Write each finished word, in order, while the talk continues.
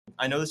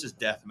I know this is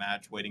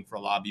deathmatch waiting for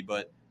a lobby,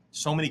 but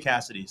so many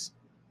Cassidys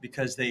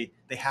because they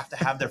have to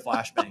have their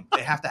flashbang.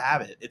 They have to have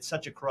it. It's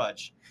such a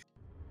crutch.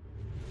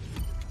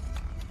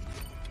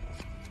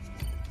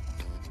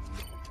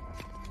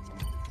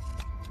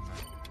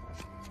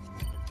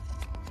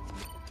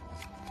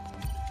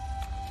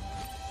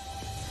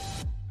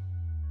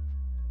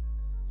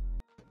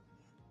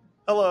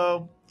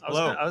 Hello.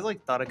 Hello. I was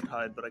like, thought I could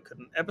hide, but I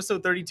couldn't.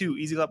 Episode 32,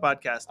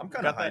 Ezclappodcast. I'm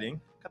kind of hiding.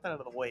 Got that out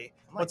of the way.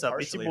 I'm, like, What's up?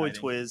 It's your boy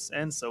partially Twizz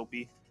and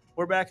Soapy.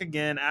 We're back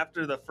again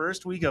after the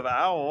first week of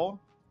Owl.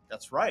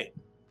 That's right.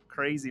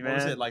 Crazy, man.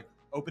 What was it, like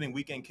opening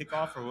weekend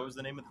kickoff, or what was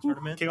the name of the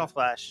tournament? Kickoff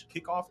Clash.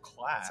 Kickoff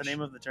Clash. That's the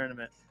name of the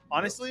tournament.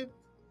 Honestly,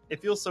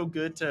 it feels so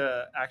good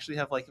to actually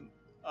have like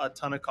a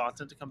ton of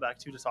content to come back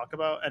to talk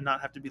about and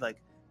not have to be like,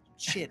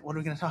 shit, what are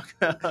we going to talk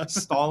about?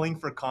 Stalling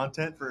for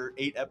content for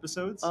 8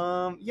 episodes?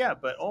 Yeah,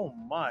 but oh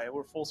my,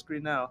 we're full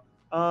screen now.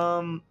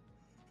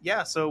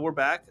 Yeah, so we're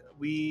back.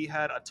 We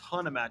had a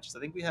ton of matches.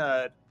 I think we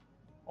had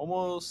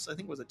almost,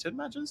 was it 10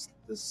 matches?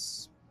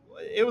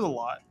 It was a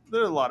lot. There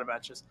were a lot of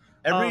matches.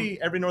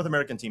 Every North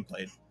American team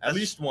played at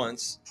least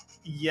once.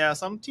 Yeah,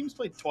 some teams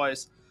played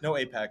twice. No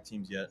APAC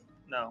teams yet.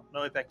 No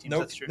APAC teams. No,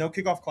 that's true. No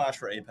kickoff clash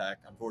for APAC,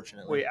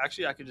 unfortunately. Wait,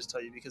 actually, I could just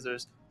tell you because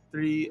there's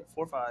 3,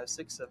 4, 5,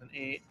 6, 7,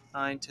 8,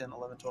 9, 10,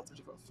 11, 12,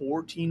 13,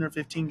 14 or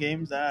 15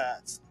 games.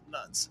 That's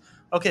nuts.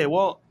 Okay,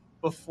 well,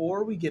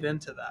 before we get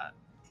into that,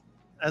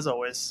 as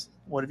always,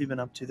 what have you been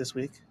up to this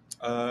week?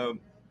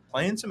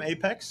 Playing some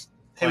Apex.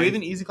 Hey, we have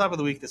an easy clap of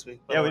the week this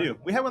week. Yeah, we do.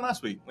 We had one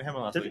last week.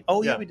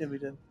 Oh, yeah, we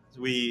did.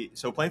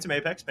 So playing some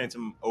Apex, playing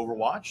some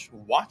Overwatch,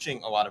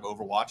 watching a lot of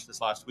Overwatch this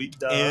last week,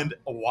 Duh. and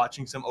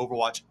watching some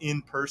Overwatch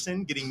in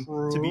person, getting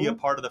to be a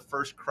part of the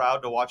first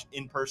crowd to watch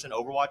in-person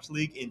Overwatch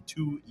League in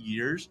 2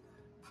 years.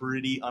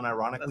 Pretty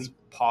unironically,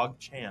 Pog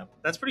champ.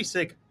 That's pretty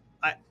sick.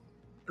 I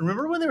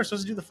remember when they were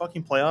supposed to do the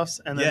fucking playoffs,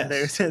 and then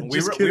they said,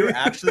 we were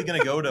actually going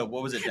to go to,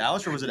 what was it,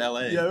 Dallas or was it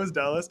LA? Yeah, it was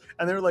Dallas,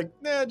 and they were like,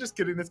 nah, just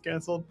kidding, it's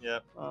canceled. Yeah.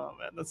 Oh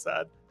man, that's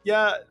sad.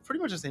 Yeah, pretty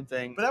much the same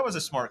thing. But that was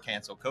a smart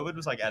cancel. COVID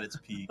was like at its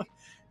peak.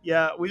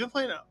 Yeah, we've been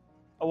playing me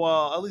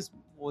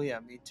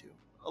too.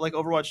 Like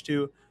Overwatch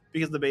 2,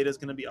 because the beta is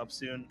going to be up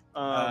soon.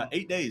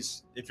 8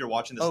 days if you're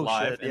watching this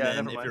live, shit.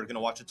 and then if you're going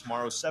to watch it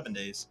tomorrow, 7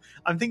 days.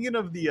 I'm thinking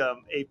of the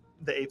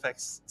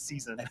Apex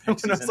season.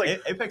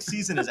 Apex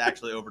season is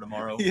actually over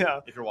tomorrow.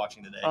 Yeah, if you're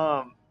watching today.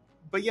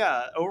 But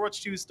yeah,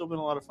 Overwatch 2 has still been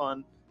a lot of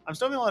fun. I'm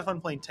still having a lot of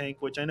fun playing tank,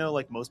 which I know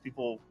like most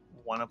people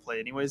want to play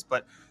anyways.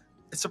 But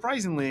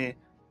surprisingly,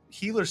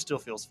 healer still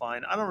feels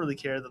fine. I don't really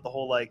care that the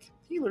whole like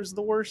healer's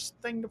the worst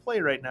thing to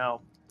play right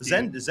now.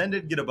 Zen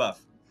did get a buff.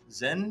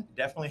 Zen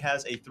definitely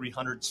has a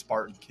 300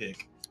 Spartan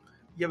kick.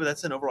 Yeah, but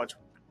that's in Overwatch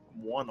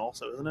 1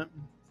 also, isn't it?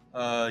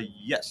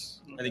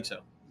 Yes, okay. I think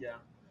so. Yeah.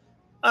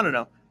 I don't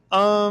know.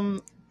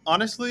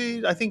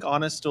 Honestly, I think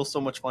Ana's still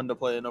so much fun to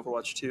play in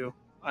Overwatch 2.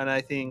 And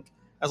I think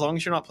as long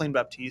as you're not playing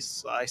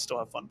Baptiste, I still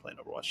have fun playing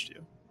Overwatch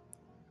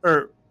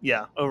 2.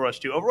 Overwatch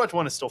 2. Overwatch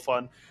 1 is still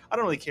fun. I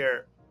don't really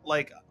care.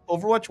 Like,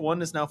 Overwatch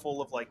 1 is now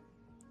full of, like,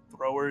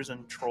 throwers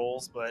and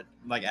trolls, but...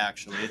 Like,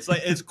 actually.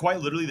 It's quite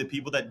literally the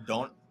people that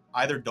don't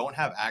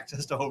have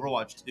access to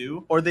Overwatch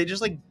 2. Or they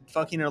just, like,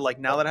 fucking are like,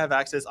 now that I have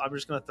access, I'm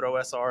just going to throw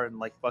SR and,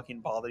 like,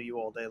 fucking bother you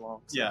all day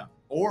long. So. Yeah.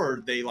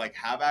 Or they, like,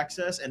 have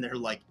access and they're,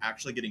 like,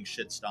 actually getting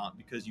shit stomped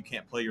because you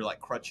can't play your, like,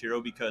 crutch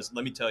hero because,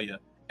 let me tell you,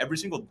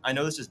 I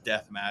know this is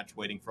deathmatch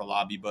waiting for a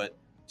lobby, but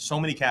so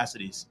many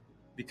Cassidys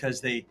because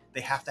they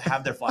have to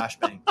have their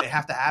flashbang. They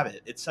have to have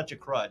it. It's such a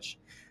crutch.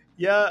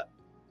 Yeah.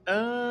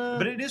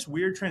 But it is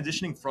weird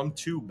transitioning from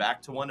 2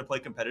 back to 1 to play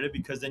competitive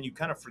because then you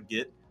kind of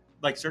forget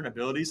like certain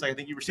abilities. Like I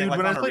think you were saying, dude,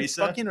 like when on I played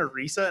Orisa, fucking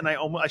Orisa, and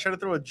I tried to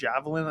throw a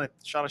javelin, and I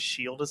shot a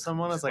shield at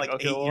someone. I was like,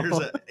 okay,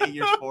 8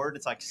 years forward,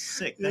 it's like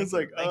sick. It's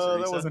like, oh,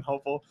 that wasn't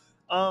helpful.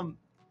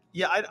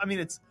 Yeah, I mean,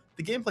 it's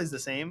the gameplay's the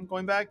same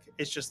going back.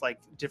 It's just like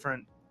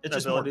different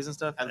abilities and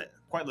stuff. And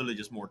quite literally,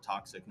 just more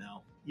toxic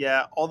now.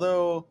 Yeah,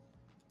 although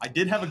I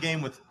did have a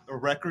game with a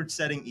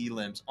record-setting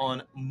elims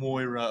on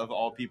Moira of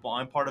all people.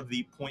 I'm part of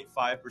the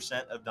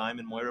 0.5% of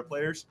Diamond Moira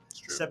players.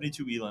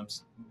 72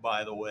 elims,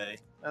 by the way.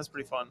 That's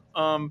pretty fun.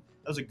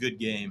 That was a good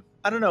game.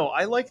 I don't know.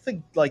 I like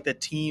the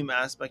team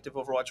aspect of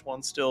Overwatch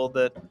 1 still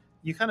that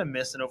you kind of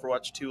miss in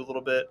Overwatch 2 a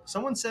little bit.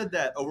 Someone said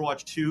that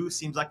Overwatch 2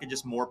 seems like a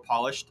just more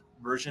polished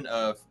version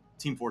of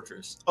Team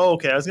Fortress. Oh,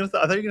 okay. I thought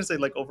you were gonna say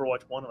like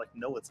Overwatch 1. I'm like,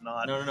 no, it's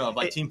not. No.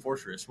 Like Team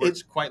Fortress, where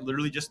it's quite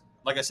literally just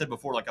like I said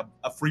before, like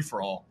a free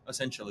for all,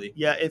 essentially.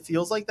 Yeah, it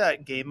feels like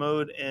that game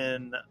mode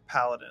in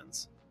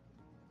Paladins.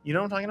 You know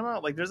what I'm talking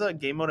about? Like, there's a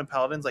game mode in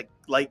Paladins like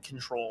Light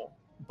Control.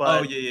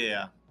 But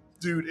yeah.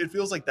 Dude, it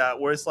feels like that,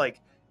 where it's like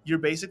you're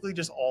basically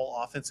just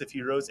all offensive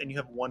heroes, and you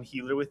have one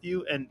healer with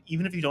you. And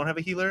even if you don't have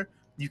a healer,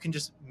 you can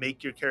just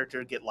make your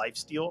character get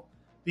lifesteal,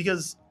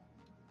 because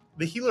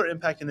the healer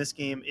impact in this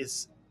game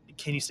is,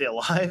 can you stay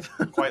alive?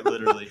 Quite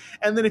literally.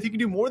 And then if you can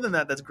do more than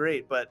that, that's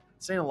great, but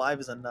staying alive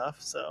is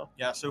enough. So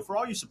yeah, so for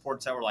all you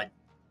supports that were like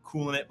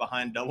cooling it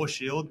behind double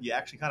shield, you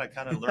actually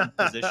kind of learned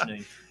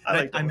positioning.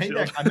 I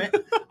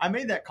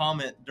made that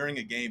comment during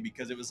a game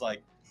because it was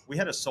like we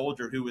had a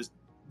soldier who was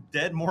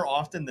dead more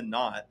often than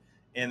not.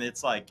 And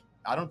it's like,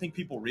 I don't think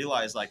people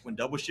realize, like, when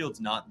double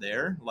shield's not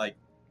there, like,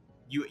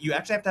 you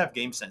actually have to have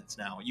game sense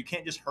now. You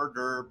can't just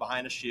herder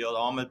behind a shield.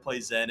 Oh, I'm gonna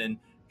play Zen and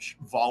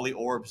volley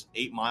orbs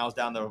 8 miles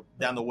down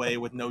the way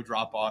with no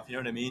drop off. You know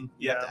what I mean?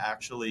 You have to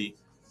actually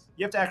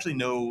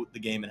know the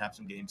game and have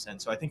some game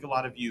sense. So I think a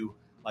lot of you,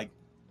 like,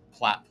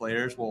 plat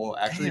players will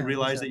actually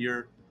realize that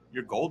you're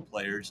gold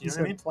players. You know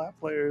what I mean? Plat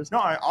players. No,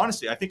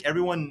 honestly, I think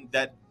everyone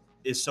that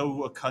is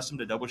so accustomed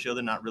to double shield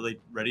and not really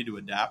ready to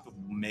adapt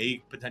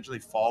may potentially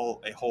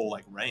fall a whole,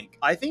 like, rank.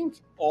 I think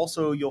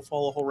also you'll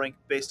fall a whole rank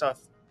based off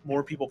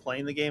more people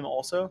playing the game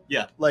also.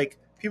 Yeah. Like,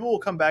 people will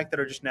come back that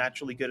are just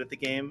naturally good at the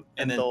game.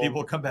 And then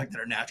people will come back that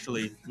are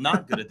naturally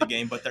not good at the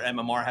game, but their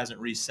MMR hasn't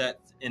reset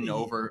in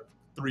over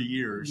 3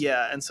 years.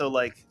 Yeah, and so,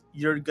 like,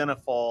 you're going to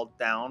fall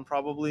down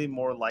probably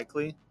more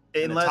likely.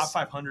 And the top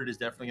 500 is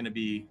definitely going to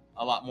be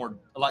a lot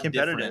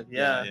competitive.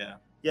 Different.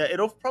 Yeah,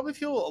 it'll probably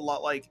feel a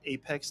lot like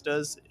Apex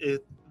does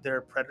if they're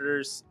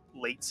Predators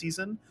late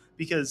season,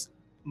 because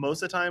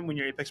most of the time when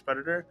you're Apex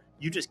Predator,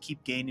 you just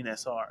keep gaining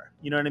SR.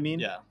 You know what I mean?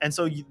 Yeah. And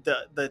so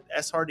the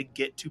SR to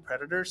get to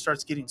Predator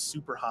starts getting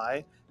super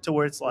high to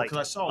where it's like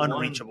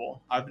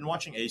unreachable. I've been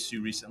watching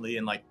Asu recently,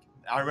 and, like,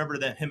 I remember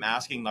him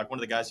asking, like, one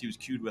of the guys he was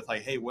queued with,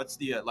 like, hey, what's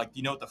the like, do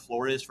you know what the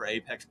floor is for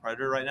Apex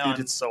Predator right now?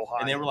 Dude, it's so high.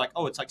 And they were like,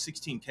 oh, it's like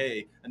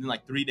 16K. And then,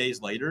 like, 3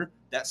 days later,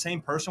 that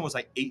same person was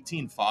like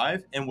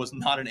 18.5 and was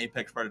not an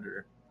Apex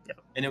Predator. Yeah.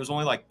 And it was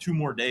only like 2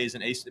 more days.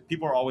 And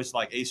people are always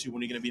like, Asu,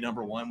 when are you going to be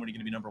number one? When are you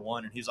going to be number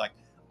one? And he's like,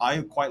 I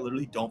quite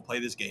literally don't play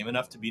this game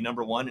enough to be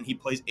number one. And he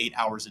plays 8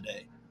 hours a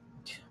day.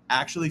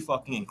 Actually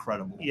fucking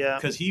incredible. Yeah.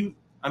 Because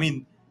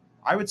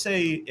I would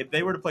say if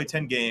they were to play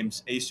 10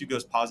 games, Asu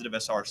goes positive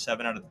SR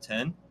 7 out of the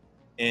 10.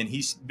 And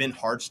he's been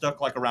hard stuck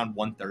like around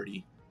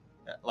 130.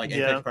 Like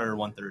Apex Predator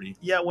 130.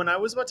 Yeah, when I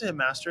was about to hit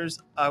Masters,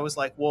 I was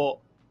like,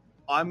 well,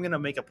 I'm going to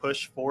make a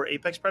push for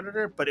Apex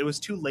Predator, but it was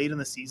too late in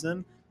the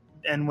season.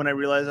 And when I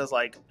realized, I was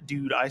like,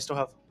 dude, I still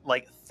have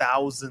like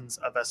thousands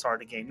of SR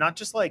to gain. Not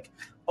just like,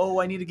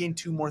 oh, I need to gain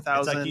 2 more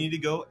thousand. It's like you need to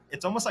go.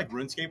 It's almost like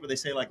RuneScape where they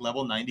say like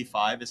level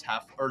 95 is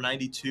half, or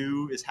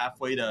 92 is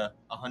halfway to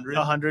 100.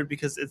 100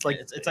 because it's like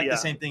it's like the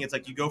same thing. It's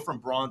like you go from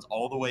bronze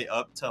all the way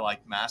up to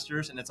like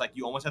Masters, and it's like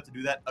you almost have to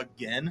do that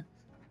again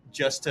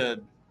just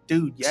to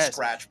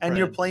scratch. And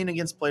you're playing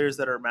against players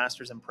that are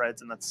Masters and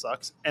Preds, and that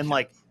sucks. And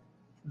like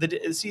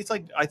it's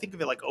like, I think of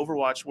it like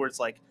Overwatch, where it's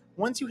like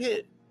once you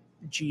hit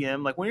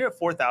GM, like when you're at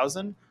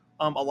 4,000,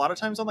 a lot of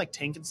times on like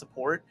tank and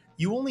support,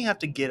 you only have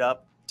to get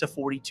up to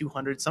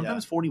 4,200,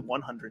 sometimes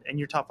 4,100, and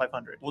you're top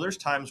 500. Well, there's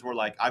times where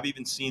like I've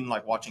even seen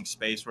like watching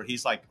Space where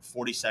he's like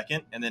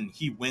 42nd, and then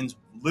he wins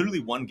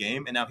literally one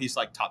game, and now he's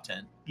like top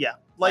 10. Yeah,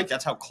 like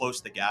that's how close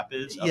the gap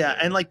is. Yeah,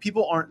 and like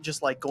people aren't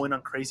just like going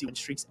on crazy win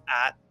streaks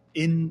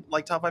in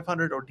like top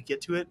 500 or to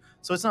get to it,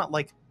 so it's not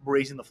like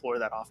raising the floor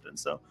that often.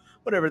 So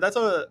whatever.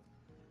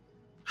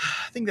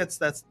 I think that's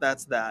that.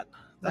 That's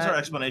our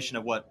explanation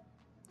of what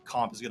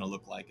comp is going to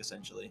look like,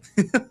 essentially.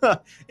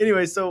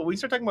 Anyway, so we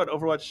start talking about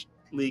Overwatch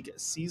League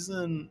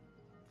Season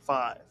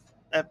 5,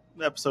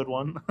 Episode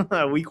 1,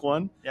 Week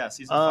 1. Yeah,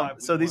 Season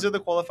 5. So these are the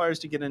qualifiers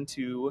to get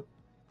into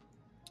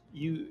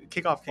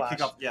Kickoff Clash.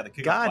 The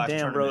Kickoff God Clash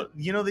damn, tournament.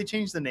 bro. You know, they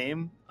changed the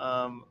name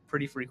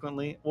pretty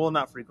frequently. Well,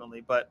 not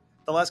frequently, but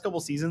the last couple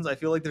seasons, I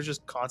feel like there's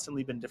just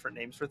constantly been different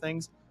names for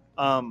things.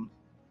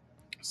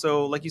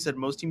 So, like you said,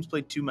 most teams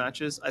played 2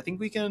 matches. I think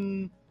we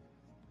can...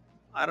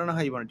 I don't know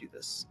how you want to do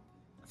this.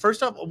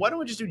 First off, why don't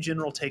we just do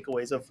general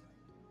takeaways of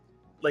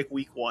like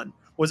week 1?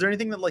 Was there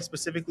anything that like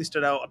specifically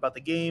stood out about the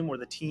game or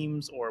the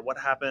teams or what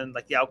happened,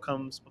 like the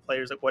outcomes, the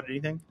players, like what,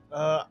 anything?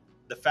 The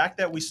fact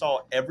that we saw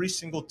every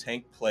single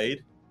tank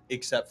played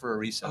except for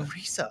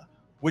Orisa,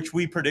 which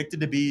we predicted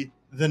to be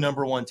the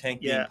number 1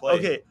 tank being played.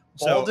 Okay.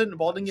 Ball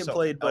didn't get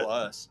played,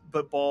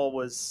 but Ball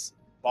was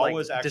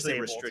actually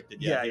disabled.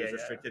 Restricted. He was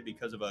restricted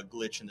because of a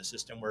glitch in the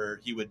system where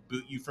he would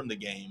boot you from the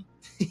game.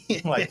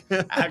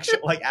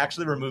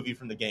 actually remove you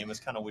from the game. It's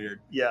kind of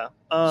weird. Yeah.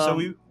 So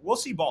we'll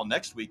see Ball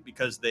next week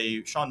because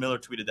Sean Miller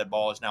tweeted that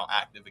Ball is now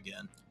active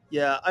again.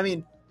 Yeah, I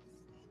mean,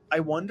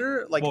 I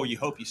wonder, like... Well, you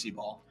hope you see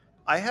Ball.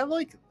 I have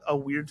like a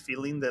weird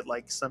feeling that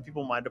like some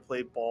people might have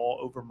played Ball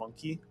over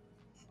Monkey,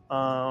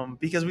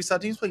 because we saw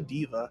teams play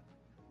Diva,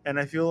 and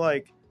I feel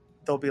like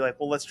they'll be like,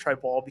 well, let's try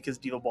Ball because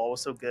Diva Ball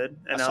was so good.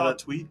 And I saw a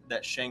tweet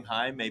that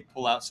Shanghai may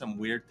pull out some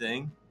weird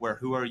thing where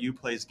Who Are You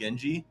plays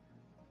Genji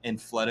and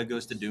Fleta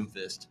goes to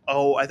Doomfist.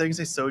 Oh, I thought you were going to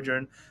say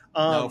Sojourn.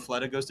 No,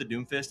 Fleta goes to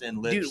Doomfist and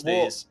Lip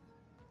stays.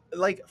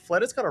 Well, like,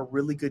 Fleta's got a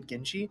really good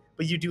Genji,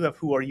 but you do have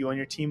Who Are You on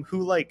your team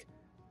who, like,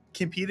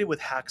 competed with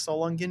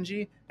Hacksaw on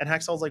Genji, and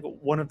Hacksaw's, like,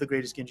 one of the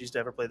greatest Genjis to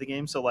ever play the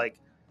game. So, like,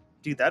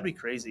 dude, that'd be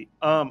crazy.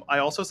 I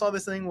also saw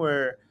this thing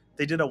where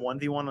they did a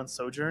 1v1 on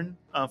Sojourn,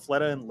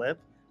 Fleta and Lip.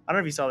 I don't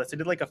know if you saw this. They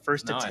did like a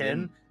 1st to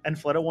 10, and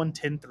Fleta won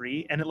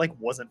 10-3, and it like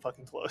wasn't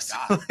fucking close.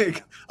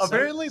 Like,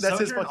 apparently that's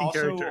his fucking also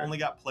character. Only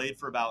got played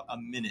for about a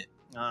minute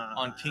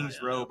on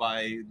Kings Row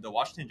by the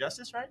Washington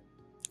Justice, right?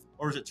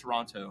 Or is it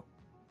Toronto?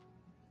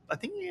 I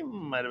think it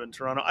might have been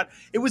Toronto.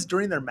 It was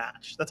during their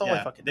match. That's all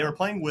I fucking know. They were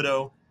playing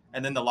Widow,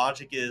 And then the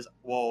logic is,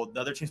 well, the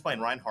other team's playing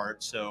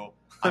Reinhardt, so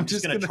I'm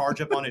just going to gonna-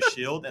 charge up on his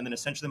shield, and then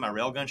essentially my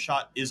railgun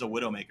shot is a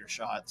Widowmaker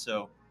shot.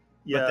 So,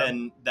 Yeah, but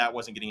then that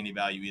wasn't getting any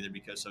value either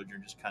because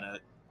Sojourn just kind of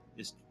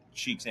is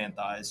cheeks and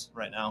thighs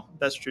right now.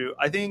 that's true.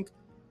 I think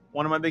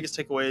one of my biggest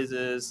takeaways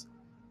is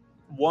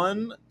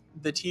one,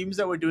 the teams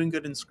that were doing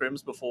good in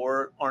scrims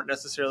before aren't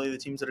necessarily the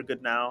teams that are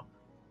good now,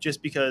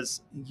 just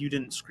because you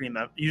didn't scrim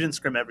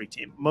every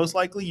team. Most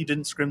likely, you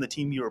didn't scrim the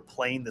team you were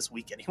playing this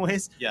week,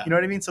 anyways. Yeah. You know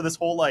what I mean? So this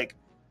whole like,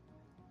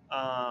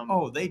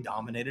 They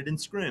dominated in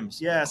scrims.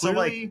 Yeah, so,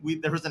 Clearly,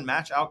 there was a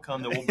match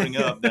outcome that we'll bring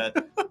up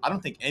that I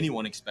don't think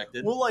anyone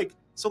expected. well, like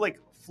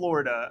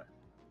Florida,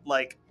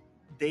 like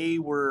they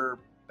were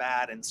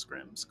bad in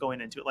scrims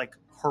going into it, like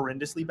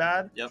horrendously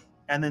bad. Yep.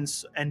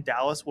 And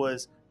Dallas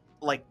was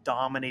like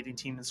dominating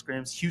team in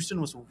scrims.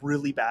 Houston was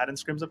really bad in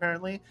scrims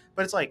apparently,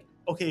 but it's like,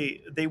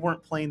 okay, they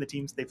weren't playing the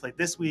teams they played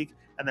this week,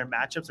 and their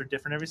matchups are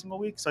different every single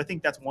week. So I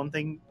think that's one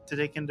thing to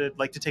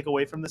take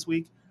away from this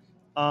week.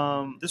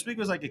 This week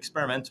was like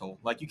experimental.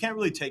 Like you can't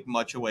really take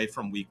much away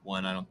from week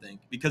one, I don't think,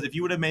 because if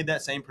you would have made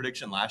that same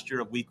prediction last year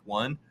of week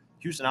one,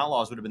 Houston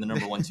Outlaws would have been the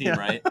number one team, Yeah.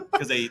 right?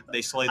 Because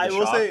they slayed the I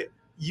will shop. say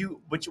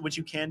what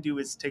you can do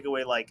is take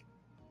away like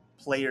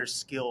player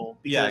skill.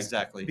 Because, Yeah,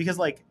 exactly. Because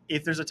like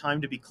if there's a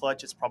time to be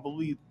clutch, it's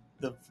probably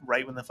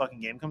right when the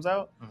fucking game comes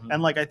out. Mhm.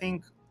 And like I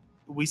think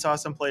we saw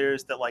some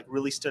players that like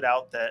really stood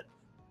out that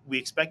we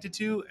expected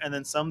to, and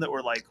then some that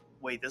were like,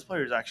 wait, this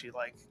player is actually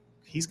like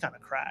he's kind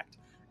of cracked.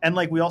 And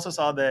like we also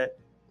saw that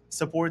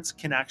supports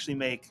can actually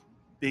make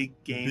big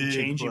game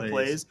changing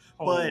plays,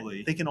 but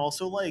Holy. they can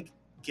also like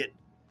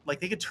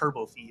they could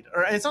turbo feed,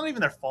 or it's not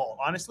even their fault,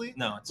 honestly.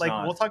 No, it's like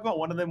not. we'll talk about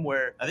one of them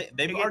where I think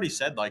they've already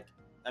said like,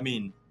 I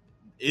mean,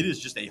 it is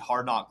just a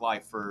hard knock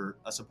life for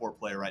a support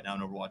player right now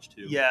in Overwatch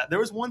 2. Yeah, there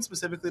was one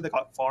specifically that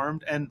got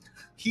farmed, and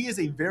he is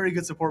a very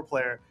good support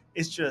player.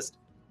 It's just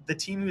the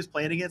team he was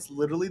playing against,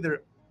 literally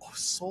their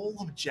sole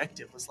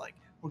objective was like,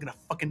 we're gonna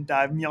fucking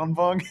dive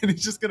Myeonbong, and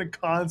he's just gonna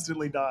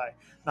constantly die.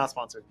 Not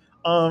sponsored.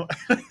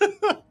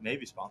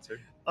 Maybe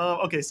sponsored.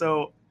 Okay,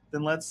 so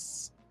then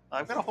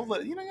I've got a whole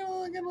list. I got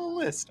a little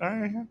list. All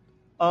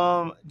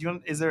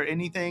right. Is there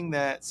anything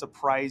that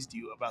surprised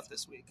you about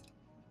this week?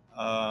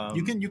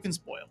 You can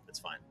spoil. It's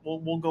fine.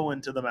 We'll go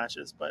into the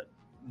matches, but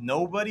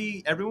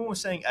everyone was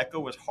saying Echo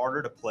was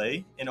harder to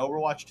play in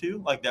Overwatch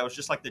 2. Like that was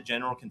just like the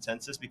general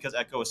consensus because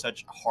Echo is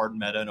such a hard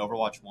meta in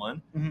Overwatch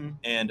 1. Mm-hmm.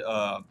 And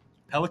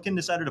Pelican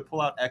decided to pull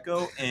out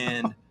Echo,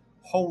 and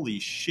holy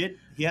shit,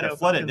 he had Yeah, a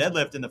flooded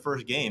Pelican's- deadlift in the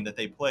first game that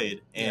they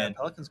played. And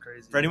Pelican's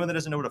crazy. for anyone that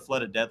doesn't know what a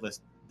flooded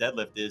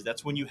deadlift is,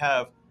 that's when you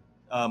have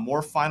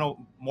more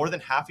than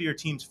half of your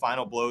team's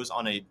final blows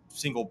on a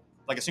single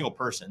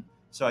person.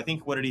 So I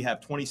think, what did he have?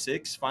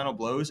 26 final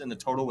blows, and the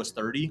total was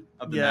 30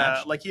 of the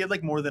match. Like he had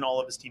like more than all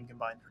of his team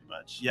combined, pretty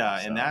much. Yeah,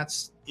 So- and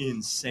that's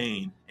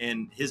insane.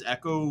 And his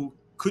Echo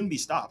couldn't be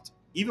stopped.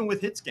 Even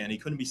with hit scan, he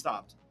couldn't be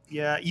stopped.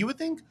 Yeah, you would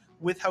think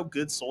with how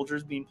good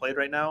Soldier's being played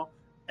right now,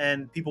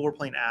 and people were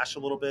playing Ashe a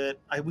little bit.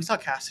 We saw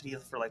Cassidy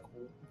for like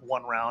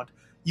one round.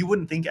 You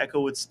wouldn't think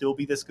Echo would still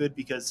be this good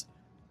because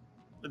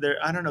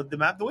I don't know, the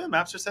way the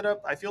maps are set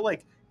up, I feel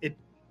like it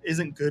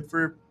isn't good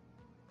for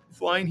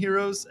flying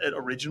heroes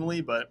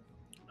originally, but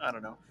I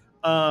don't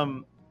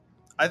know.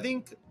 I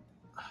think,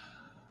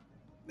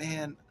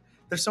 man,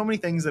 there's so many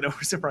things that I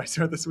was surprised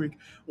about this week.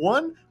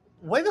 One,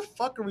 why the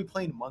fuck are we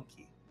playing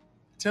Monkey?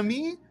 To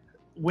me,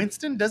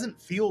 Winston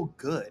doesn't feel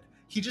good.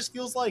 He just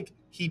feels like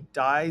he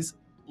dies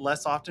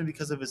less often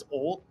because of his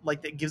ult,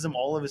 like that gives him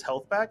all of his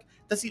health back.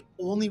 That's the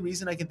only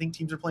reason I can think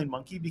teams are playing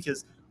Monkey,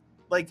 because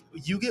like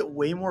you get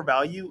way more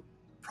value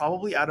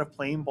probably out of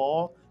playing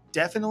Ball,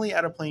 definitely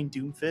out of playing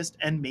Doomfist,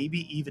 and maybe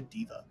even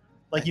Diva.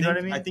 Like, you know what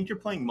I mean? I think you're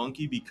playing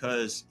Monkey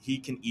because he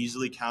can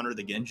easily counter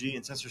the Genji,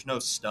 and since there's no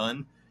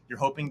stun, you're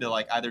hoping to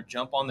like either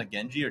jump on the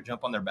Genji or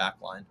jump on their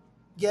backline.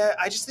 Yeah,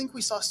 I just think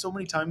we saw so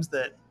many times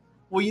that,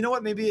 well, you know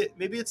what? Maybe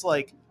it's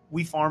like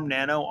we farm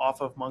Nano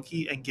off of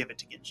Monkey and give it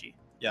to Genji.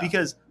 Yeah.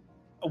 Because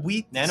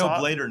Nano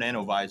Blade or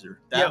Nano Visor.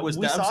 That was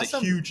a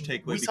huge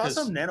takeaway. We saw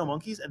some Nano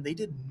Monkeys and they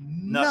did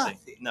nothing.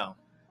 No.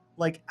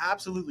 Like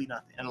absolutely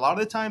nothing. And a lot of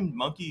the time,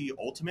 Monkey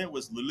Ultimate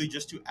was literally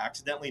just to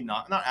accidentally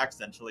not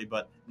accidentally,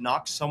 but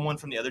knock someone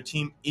from the other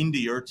team into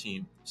your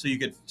team so you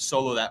could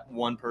solo that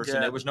one person.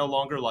 Yeah. It was no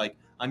longer like,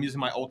 I'm using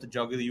my ult to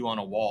juggle you on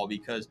a wall,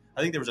 because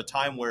I think there was a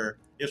time where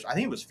I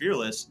think it was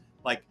Fearless,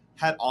 like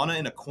had Ana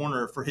in a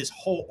corner for his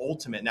whole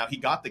ultimate. Now he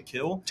got the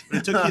kill, but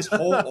it took his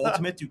whole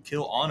ultimate to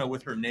kill Ana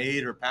with her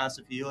nade or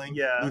passive healing.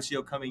 Yeah.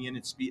 Lucio coming in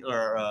and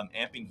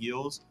amping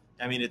heals.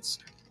 I mean, it's.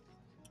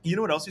 You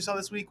know what else you saw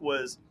this week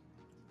was,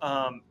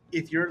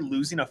 if you're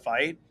losing a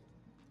fight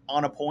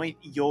on a point,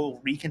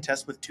 you'll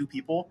recontest with two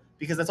people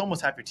because that's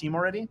almost half your team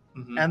already.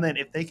 Mhm. And then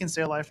if they can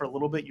stay alive for a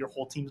little bit, your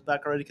whole team's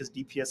back already because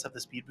DPS have the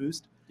speed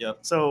boost. Yep.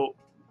 So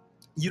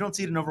you don't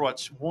see it in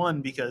Overwatch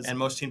 1 because... And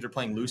most teams are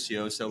playing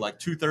Lucio, so like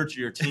 2/3 of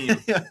your team.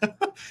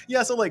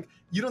 Yeah, so like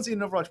you don't see it in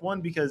Overwatch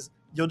 1 because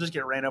you'll just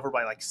get ran over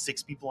by like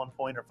 6 people on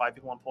point or 5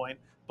 people on point.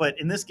 But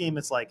in this game,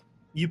 it's like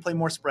you play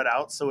more spread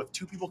out. So if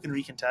two people can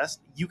recontest,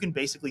 you can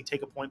basically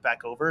take a point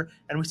back over.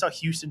 And we saw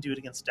Houston do it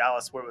against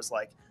Dallas, where it was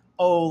like,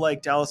 oh,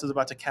 like Dallas is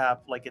about to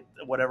cap, like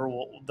whatever,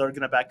 they're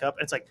gonna back up.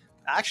 It's like,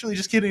 actually,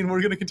 just kidding,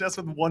 we're gonna contest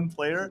with one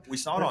player. We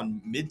saw it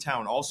on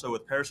Midtown also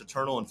with Paris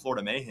Eternal and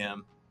Florida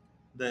Mayhem.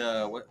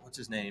 What's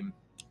his name?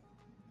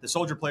 The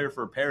soldier player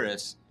for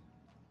Paris.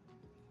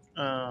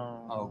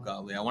 Oh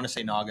golly, I want to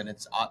say Naga, and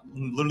it's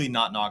literally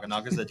not Naga.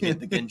 Naga's the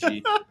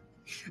Genji.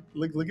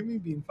 Look at me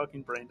being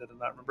fucking brain dead and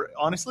not remember,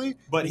 honestly.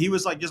 But he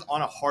was like just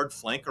on a hard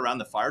flank around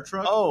the fire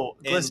truck. Oh,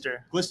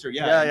 Glister,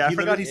 yeah. I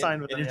forgot he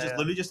signed with them. And it's just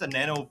literally just a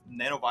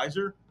nano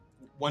visor,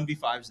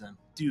 1v5s them,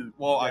 dude.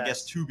 Well, yes. I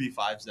guess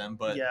 2v5s them,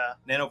 but yeah,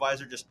 nano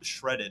visor just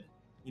shredded.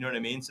 You know what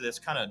I mean? So that's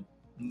kind of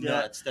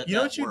nuts. You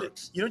know what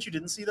you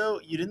didn't see though?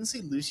 You didn't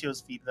see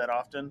Lucio's feet that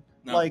often.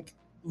 No. Like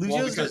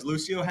because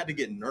Lucio had to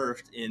get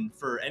nerfed.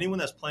 For anyone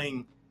that's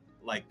playing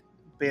like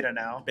beta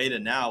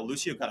now,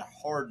 Lucio got a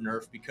hard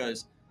nerf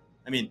because.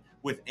 I mean,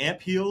 with amp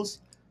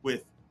heals,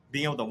 with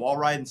being able to wall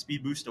ride and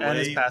speed boost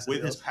away,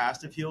 his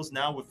passive heals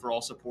now for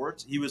all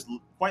supports, he was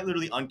quite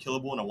literally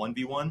unkillable in a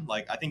 1v1.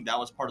 Like, I think that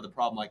was part of the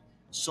problem. Like,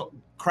 so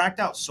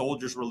cracked out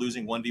soldiers were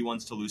losing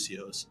 1v1s to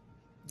Lucios.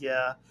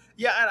 Yeah.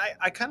 Yeah, and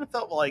I kind of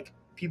felt like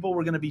people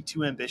were going to be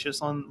too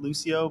ambitious on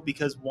Lucio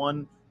because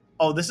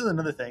this is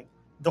another thing.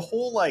 The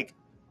whole, like,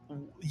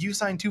 you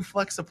sign 2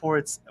 flex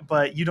supports,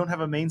 but you don't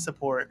have a main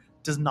support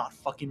does not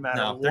fucking matter.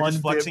 No, they're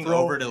just flexing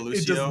over to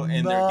Lucio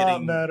and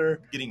they're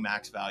getting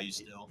max value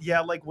still.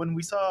 Yeah, like when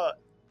we saw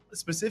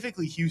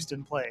specifically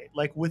Houston play,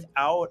 like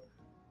without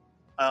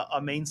a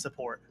main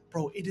support,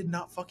 bro, it did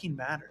not fucking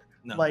matter.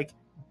 No. Like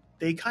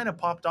they kind of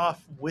popped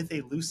off with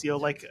a Lucio.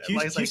 Like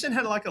Houston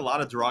had like a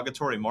lot of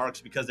derogatory marks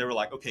because they were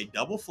like, okay,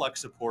 double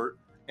flex support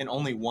and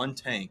only 1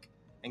 tank.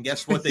 And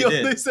guess what they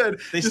did?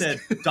 They said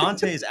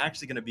Dante is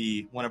actually going to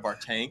be one of our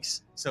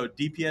tanks. So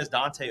DPS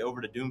Dante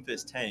over to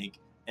Doomfist tank,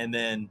 and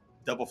then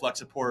double flex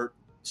support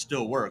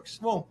still works.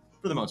 Well,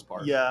 for the most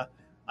part. Yeah,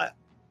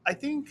 I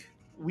think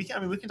we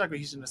can talk about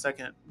Houston in a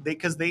second.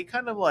 Because they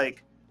kind of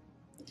like,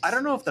 I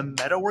don't know if the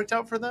meta worked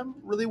out for them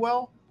really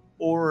well,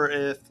 or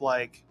if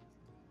like,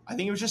 I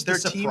think it was just their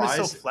team is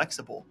so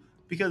flexible.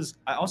 Because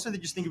I also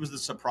just think it was the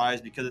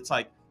surprise because it's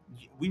like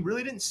we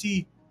really didn't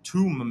see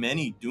too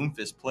many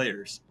Doomfist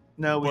players.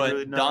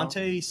 No,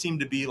 Dante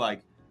seemed to be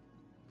like,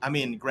 I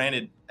mean,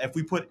 granted, if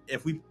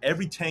we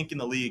every tank in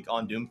the league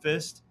on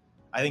Doomfist,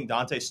 I think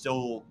Dante's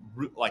still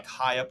like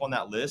high up on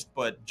that list.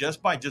 But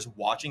just by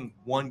watching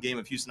one game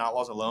of Houston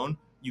Outlaws alone,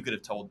 you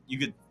could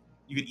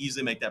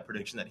easily make that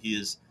prediction that he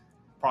is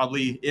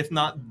probably, if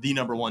not the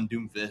number 1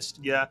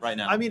 Doomfist. Right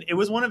now. I mean, it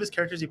was one of his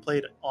characters he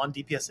played on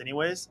DPS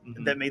anyways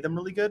that made them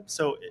really good.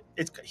 So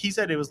he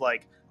said it was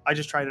like, I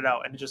just tried it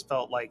out and it just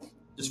felt like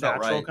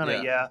natural kind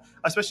of. Yeah.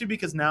 Especially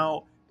because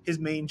now his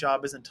main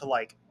job isn't to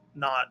like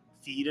not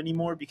feed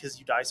anymore because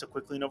you die so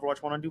quickly in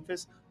Overwatch 1 on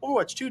Doomfist.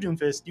 Overwatch 2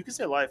 Doomfist, you can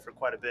stay alive for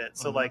quite a bit.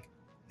 So like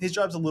his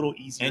job's a little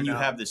easier. And you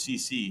have the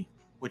CC,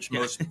 which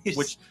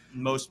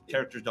most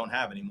characters don't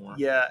have anymore.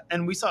 Yeah,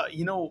 and we saw,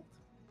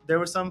 there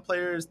were some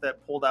players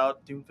that pulled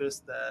out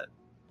Doomfist that,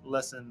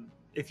 listen,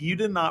 if you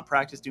did not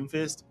practice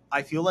Doomfist,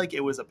 I feel like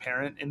it was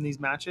apparent in these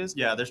matches.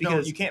 Yeah,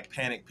 you can't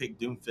panic pick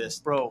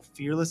Doomfist. Bro,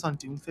 Fearless on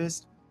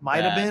Doomfist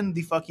might have been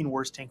the fucking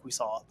worst tank we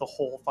saw the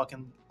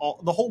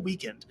whole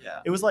weekend. Yeah.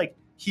 It was like,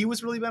 he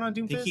was really bad on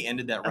Doomfist. I think he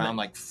ended that round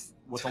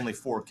with only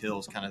 4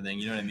 kills kind of thing.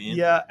 You know what I mean?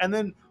 Yeah, and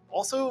then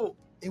also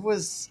it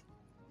was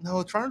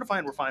Toronto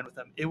Defiant were fine with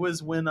them. It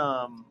was when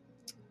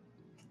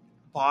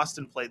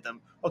Boston played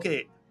them.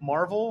 Okay,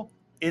 Marvel,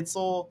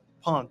 Itzel,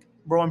 Punk.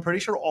 Bro, I'm pretty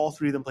sure all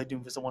 3 of them played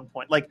Doomfist at one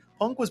point. Like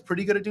Punk was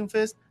pretty good at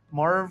Doomfist.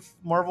 Marvel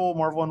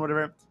and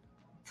whatever,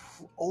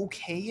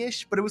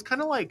 okay-ish, but it was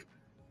kind of like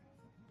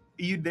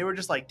they were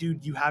just like,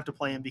 dude, you have to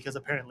play him because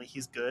apparently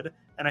he's good.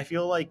 And I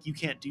feel like you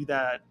can't do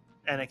that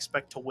and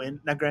expect to win.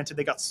 Now, granted,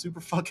 they got super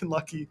fucking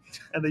lucky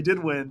and they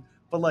did win,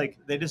 but like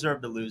they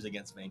deserved to lose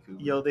against Vancouver.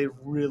 Yo, they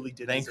really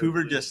did.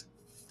 Vancouver just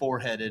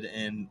foreheaded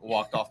and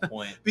walked off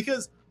point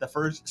because the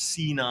first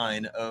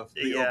C9 of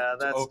the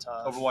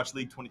Overwatch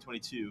League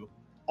 2022.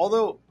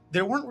 Although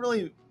there weren't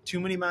really too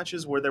many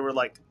matches where there were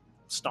like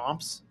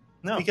stomps.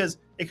 No, because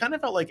it kind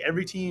of felt like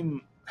every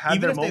team had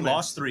even their if moments. They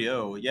lost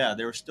 3-0, yeah,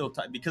 they were still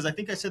tight. Because I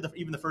think I said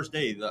even the first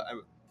day,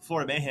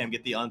 Florida Mayhem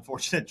get the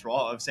unfortunate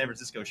draw of San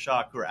Francisco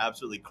Shock, who are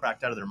absolutely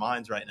cracked out of their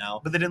minds right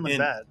now. But they didn't look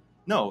bad.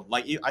 No,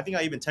 like I think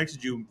I even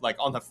texted you like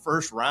on the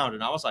first round,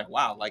 and I was like,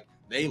 wow, like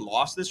they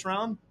lost this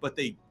round, but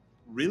they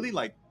really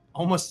like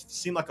almost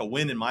seemed like a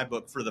win in my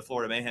book for the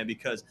Florida Mayhem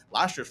because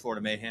last year's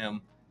Florida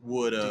Mayhem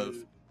would have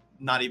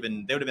they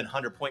would have been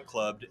 100-point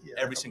clubbed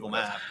every single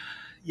map.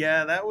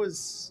 Yeah, that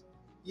was.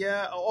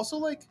 Yeah, also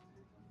like,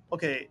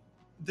 okay,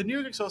 the New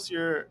York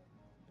Excelsior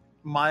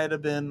might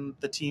have been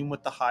the team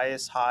with the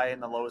highest high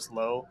and the lowest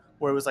low,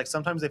 where it was like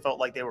sometimes they felt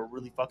like they were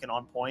really fucking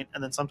on point,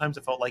 and then sometimes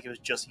it felt like it was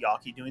just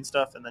Yaki doing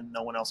stuff, and then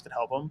no one else could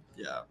help him.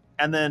 Yeah.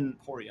 And then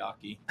poor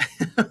Yaki.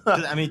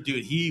 I mean,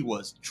 dude, he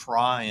was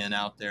trying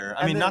out there.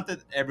 I mean, not that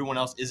everyone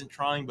else isn't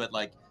trying, but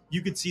like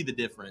you could see the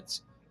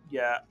difference.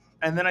 Yeah.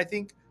 And then I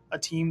think a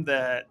team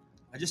that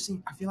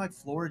I feel like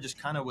Flora just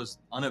kind of was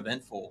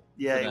uneventful.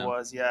 Yeah, for he them.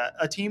 was. Yeah,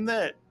 a team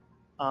that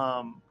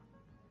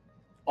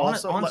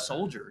Also on le-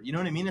 Soldier. You know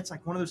what I mean? It's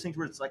like one of those things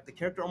where it's like the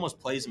character almost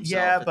plays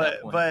himself. yeah, at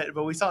that point.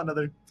 but we saw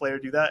another player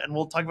do that, and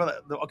we'll talk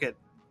about that. Okay,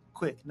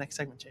 quick, next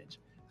segment change.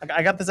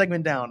 I got the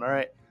segment down. All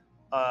right,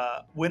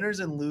 winners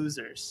and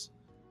losers.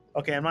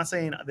 Okay, I'm not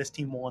saying this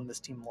team won, this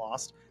team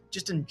lost.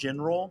 Just in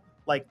general,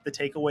 like the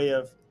takeaway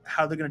of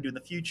how they're going to do in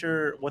the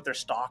future, what their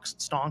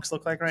stonks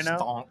look like right now.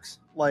 Stonks.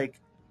 Like,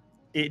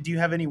 do you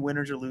have any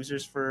winners or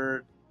losers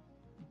for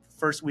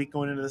first week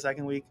going into the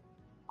second week?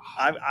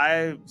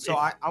 I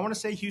want to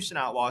say Houston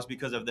Outlaws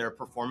because of their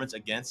performance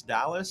against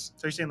Dallas.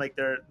 So you're saying like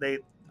they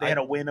had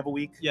a win of a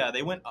week? Yeah,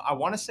 they went. I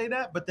want to say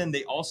that, but then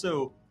they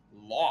also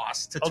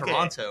lost to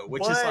Toronto,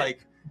 which is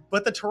like.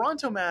 But the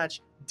Toronto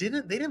match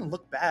didn't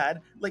look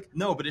bad. Like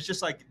no, but it's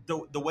just like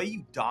the way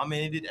you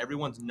dominated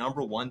everyone's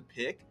number one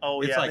pick.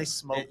 Oh it's yeah, like, they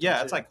smoked.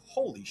 It's like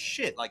holy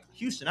shit! Like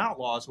Houston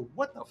Outlaws,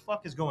 what the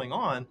fuck is going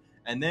on?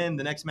 And then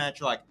the next match,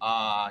 you're like,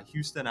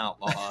 Houston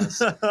Outlaws.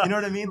 You know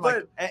what I mean?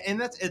 Like,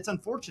 and it's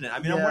unfortunate. I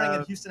mean, I'm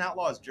wearing a Houston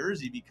Outlaws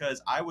jersey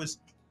because I was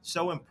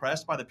so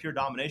impressed by the pure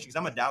domination. Because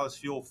I'm a Dallas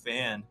Fuel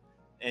fan,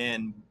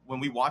 and when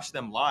we watched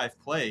them live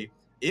play,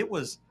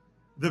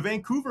 the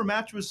Vancouver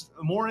match was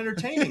more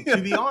entertaining,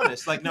 to be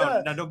honest. Like,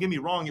 now don't get me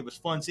wrong, it was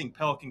fun seeing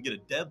Pelican get a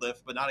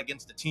deadlift, but not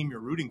against the team you're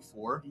rooting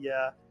for.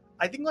 Yeah,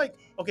 I think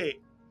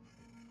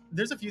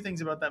there's a few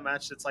things about that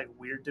match that's like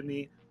weird to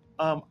me.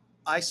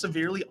 I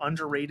severely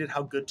underrated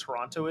how good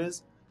Toronto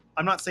is.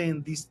 I'm not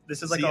saying this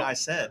is like. I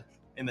said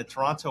in the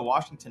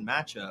Toronto-Washington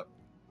matchup.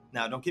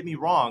 Now, don't get me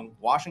wrong,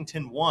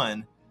 Washington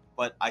won,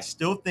 but I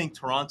still think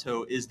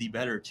Toronto is the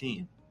better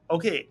team.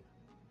 Okay,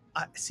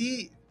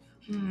 see.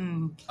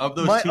 Of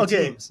those two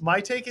teams. My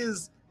take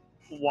is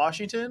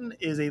Washington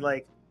is a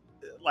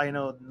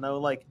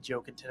no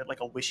joke intended, like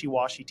a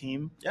wishy-washy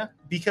team. Yeah.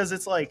 Because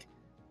it's like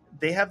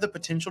they have the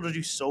potential to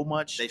do so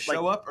much. They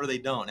show up or they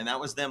don't, and that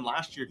was them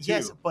last year too.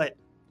 Yes, but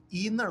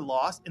in their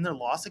loss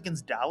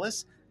against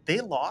Dallas, they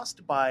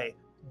lost by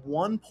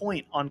 1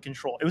 point on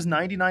control. It was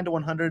 99 to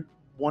 100,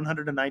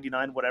 100 to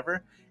 99,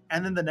 whatever.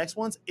 And then the next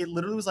ones, it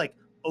literally was like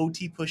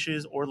OT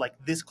pushes or like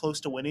this close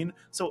to winning.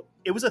 So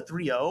it was a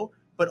 3-0.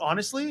 But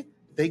honestly,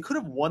 they could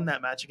have won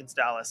that match against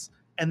Dallas,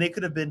 and they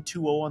could have been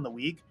 2-0 on the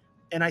week.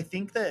 And I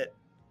think that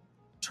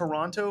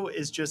Toronto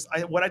is just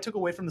what I took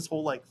away from this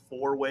whole like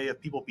four-way of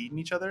people beating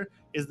each other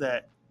is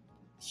that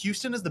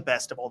Houston is the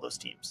best of all those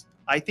teams.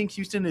 I think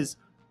Houston is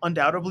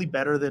undoubtedly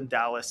better than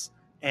Dallas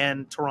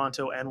and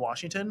Toronto and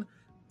Washington.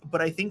 But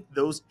I think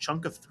those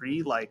chunk of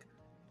three, like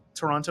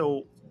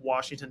Toronto,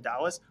 Washington,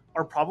 Dallas,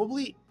 are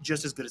probably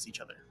just as good as each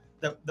other.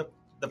 The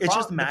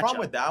problem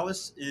with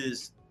Dallas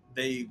is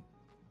they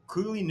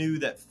clearly knew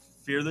that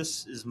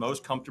Fearless is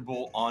most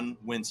comfortable on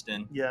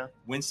Winston. Yeah.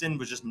 Winston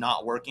was just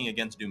not working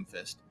against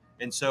Doomfist.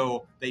 And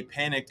so they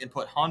panicked and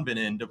put Hanbin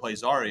in to play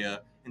Zarya.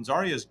 And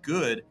Zarya's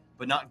good,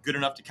 but not good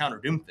enough to counter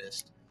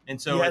Doomfist.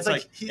 And so it's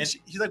like he's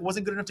like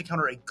wasn't good enough to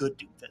counter a good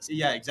Doomfist.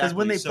 Yeah,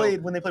 exactly.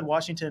 Because when they played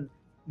Washington,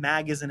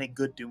 Mag isn't a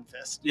good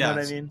Doomfist. You know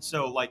what I mean?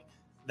 So like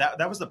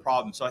that was the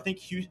problem. So I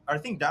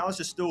think Dallas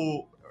is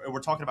still,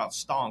 we're talking about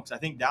stonks. I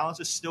think Dallas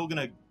is still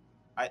gonna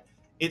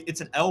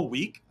it's an L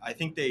week. I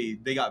think they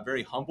got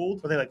very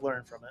humbled. But they like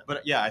learned from it.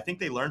 But yeah, I think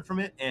they learned from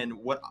it. And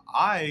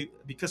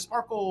because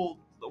Sparkle,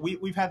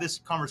 we've had this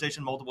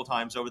conversation multiple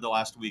times over the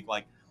last week.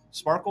 Like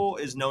Sparkle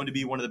is known to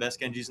be one of the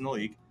best Genjis in the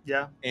league.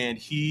 Yeah. And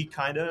he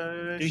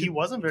he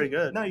wasn't very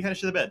good. No, he kind of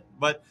shit the bed.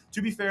 But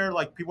to be fair,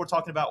 like people were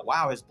talking about,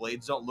 wow, his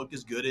blades don't look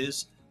as good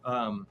as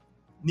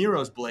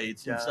Nero's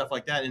blades and stuff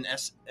like that.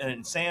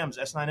 And Sam's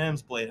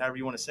S9M's blade, however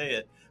you want to say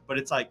it. But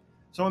it's like,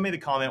 someone made a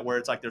comment where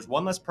it's like there's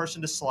one less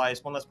person to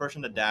slice, one less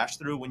person to dash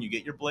through when you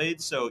get your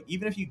blades. So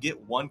even if you get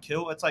one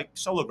kill, it's like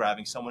solo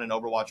grabbing someone in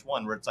Overwatch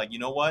 1 where it's like, you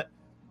know what?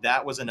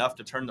 That was enough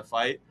to turn the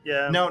fight.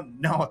 Yeah.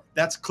 No,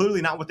 that's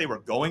clearly not what they were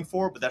going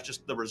for, but that's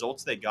just the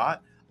results they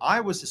got. I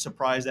was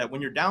surprised that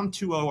when you're down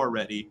 2-0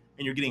 already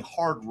and you're getting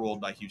hard rolled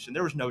by Houston,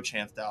 there was no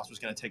chance Dallas was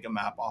going to take a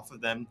map off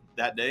of them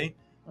that day.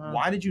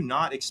 Why did you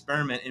not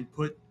experiment and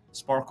put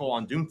Sparkle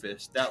on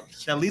Doomfist?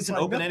 That leaves an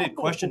open-ended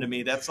question to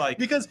me. That's like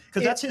because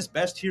that's his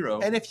best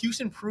hero. And if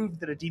Houston proved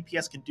that a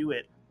DPS can do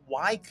it,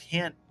 why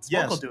can't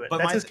Sparkle do it? But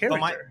that's his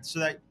character. So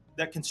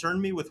that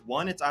concerned me with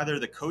one, it's either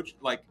the coach,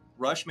 like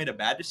Rush made a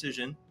bad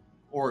decision,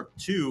 or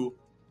two,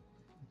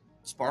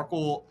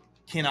 Sparkle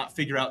cannot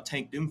figure out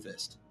tank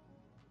Doomfist.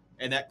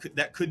 And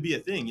that could be a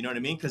thing, you know what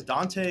I mean? Because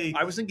Dante,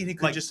 I was thinking he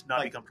could just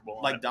not be comfortable.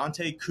 Like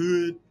Dante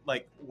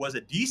was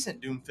a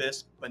decent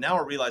Doomfist, but now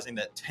we're realizing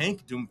that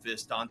tank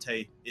Doomfist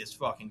Dante is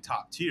fucking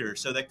top tier.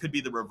 So that could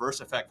be the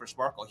reverse effect for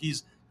Sparkle.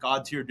 He's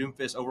god tier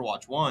Doomfist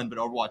Overwatch 1, but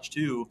Overwatch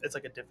 2, it's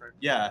like a different.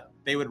 Yeah,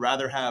 they would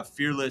rather have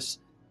Fearless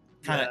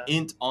kind of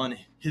int on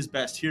his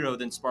best hero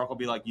than Sparkle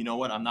be like, you know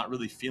what, I'm not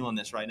really feeling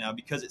this right now,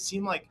 because it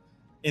seemed like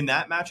in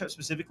that matchup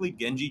specifically,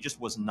 Genji just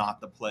was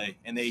not the play,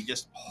 and they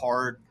just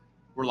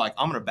we're like,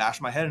 I'm going to bash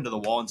my head into the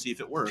wall and see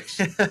if it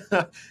works.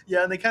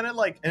 Yeah, and they kind of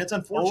like, and it's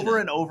unfortunate. Over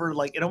and over,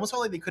 like, it almost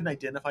felt like they couldn't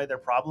identify their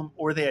problem,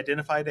 or they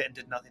identified it and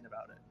did nothing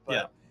about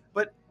it.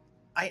 But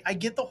I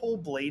get the whole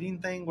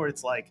blading thing where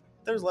it's like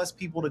there's less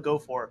people to go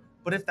for.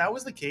 But if that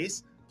was the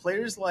case,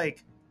 players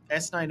like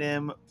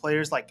S9M,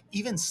 players like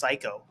even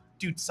Psycho.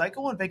 Dude,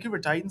 Psycho on Vancouver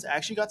Titans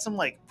actually got some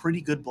like pretty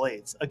good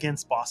blades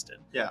against Boston.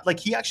 Yeah. Like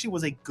he actually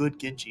was a good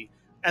Genji.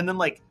 And then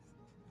like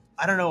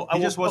I don't know. He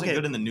just wasn't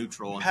good in the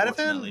neutral,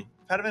 unfortunately.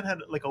 Patafan had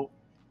like a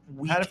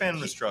weak. Patafan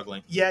was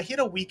struggling. Yeah, he had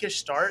a weakish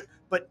start,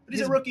 but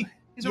he's a rookie.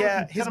 He's a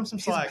rookie. Cut him some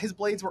slack. His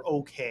blades were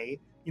okay.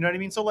 You know what I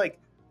mean? So like,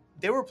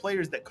 there were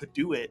players that could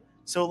do it.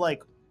 So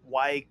like,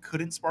 why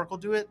couldn't Sparkle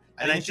do it?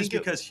 And I think it's just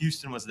because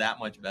Houston was that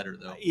much better,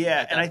 though.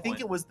 Yeah, and I think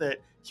it was that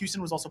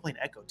Houston was also playing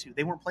Echo too.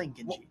 They weren't playing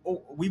Genji.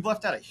 We've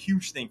left out a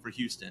huge thing for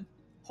Houston.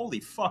 Holy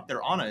fuck,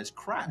 their Ana is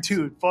cracked.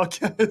 Dude, fuck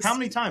yes. How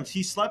many times?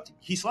 He slept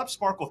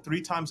Sparkle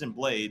 3 times in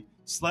Blade,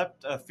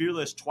 slept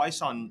Fearless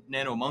twice on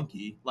Nano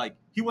Monkey. Like,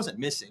 he wasn't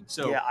missing.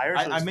 So yeah,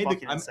 Iris was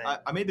fucking insane.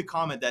 I made the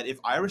comment that if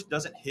Iris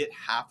doesn't hit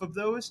half of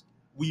those,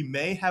 we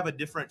may have a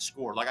different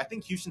score. Like, I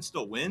think Houston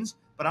still wins,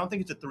 but I don't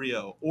think it's a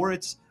 3-0. Or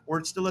it's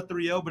still a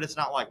 3-0, but it's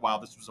not like, wow,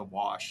 this was a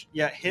wash.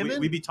 Yeah,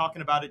 we'd be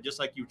talking about it just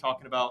like you were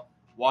talking about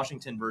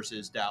Washington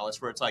versus Dallas,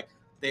 where it's like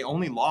they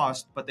only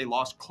lost, but they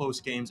lost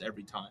close games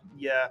every time.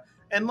 Yeah,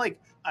 and like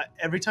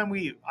every time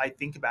I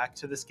think back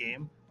to this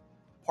game,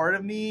 part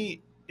of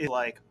me is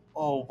like,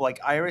 oh, like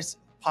Iris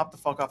popped the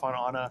fuck off on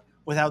Ana.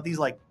 Without these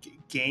like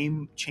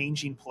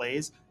game-changing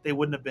plays, they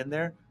wouldn't have been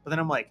there. But then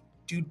I'm like,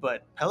 dude,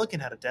 but Pelican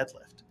had a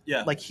deadlift.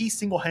 Yeah. Like he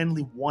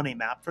single-handedly won a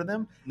map for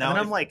them. Now, and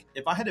I'm like,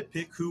 if I had to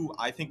pick who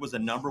I think was the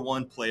number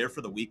one player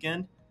for the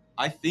weekend,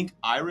 I think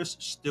Iris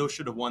still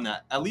should have won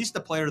that. At least the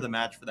player of the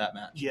match for that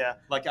match. Yeah.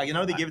 Like, I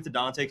know they gave it to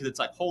Dante because it's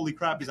like, holy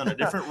crap, he's on a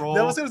different role.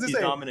 That was what I was he's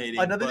say. dominating.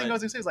 Another thing I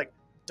was going to say is like,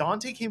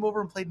 Dante came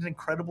over and played an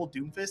incredible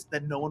Doomfist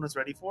that no one was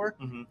ready for.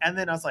 Mm-hmm. And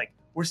then I was like,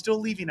 we're still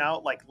leaving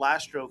out like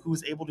Lastro, who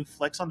was able to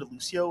flex onto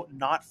Lucio,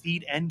 not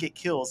feed, and get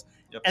kills.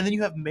 Yep. And then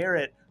you have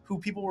Merritt, who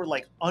people were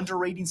like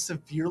underrating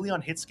severely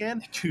on hit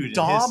scan. Dude,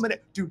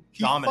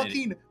 he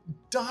fucking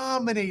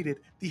dominated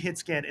the hit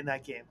scan in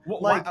that game.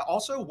 Well, like,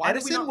 why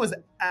Edison was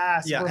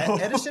ass, yeah, bro.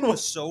 Edison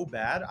was so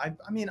bad.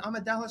 I mean, I'm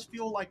a Dallas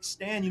Fuel like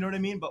stan, you know what I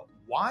mean? But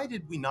why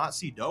did we not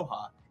see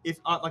Doha? If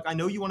like, I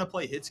know you want to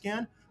play hit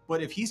scan,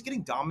 but if he's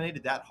getting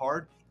dominated that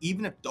hard,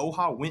 even if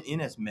Doha went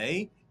in as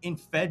May and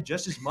fed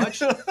just as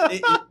much,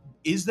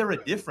 is there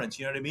a difference?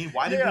 You know what I mean?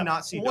 Why did we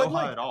not see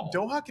Doha at all?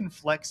 Doha can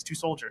flex to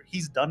Soldier.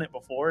 He's done it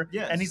before.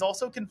 Yes. And he's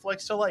also can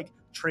flex to like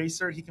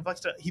Tracer. He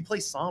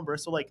plays Sombra,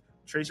 so like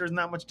Tracer isn't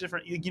that much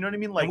different. You know what I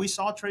mean? Like, and we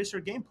saw Tracer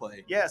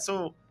gameplay. Yeah,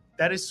 so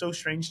that is so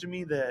strange to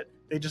me that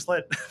they just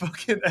let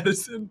fucking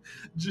Edison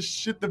just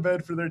shit the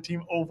bed for their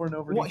team over and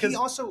over. Well, he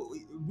also,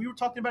 we were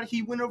talking about it,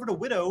 he went over to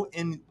Widow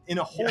and in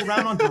a whole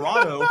round on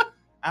Dorado.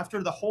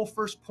 After the whole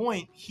first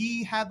point,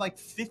 he had like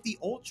 50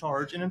 ult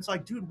charge, and it's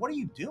like, dude, what are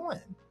you doing?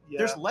 Yeah.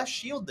 There's less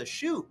shield to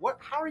shoot.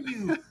 How are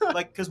you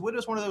like? Because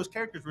Widow's one of those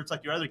characters where it's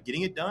like you're either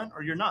getting it done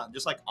or you're not.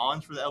 Just like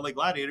Ons for the LA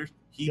Gladiators,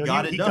 he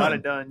got it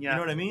done. Yeah, you know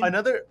what I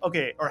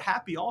mean. Or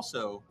Happy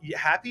also. Yeah,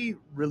 Happy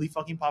really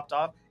fucking popped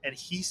off, and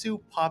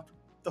Hisu popped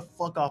the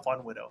fuck off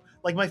on Widow.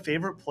 Like my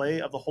favorite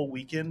play of the whole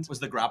weekend was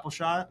the grapple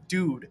shot,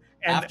 dude.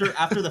 And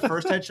after the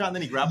first headshot, and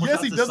then he grapple.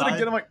 Yes, he does it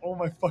again. I'm like, oh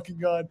my fucking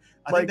god.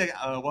 I think they,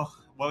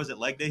 what was it,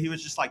 leg day? He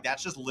was just like,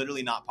 that's just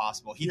literally not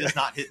possible. He does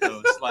not hit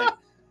those. Like,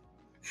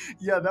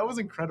 yeah, that was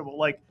incredible.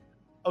 Like,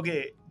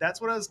 okay, that's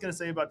what I was gonna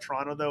say about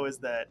Toronto though, is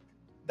that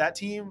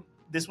team,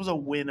 this was a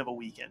win of a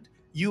weekend.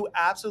 You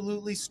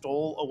absolutely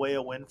stole away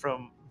a win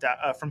from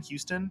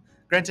Houston.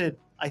 Granted,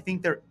 I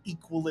think they're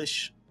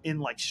equalish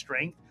in like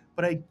strength,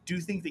 but I do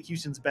think that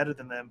Houston's better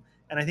than them,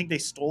 and I think they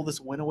stole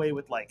this win away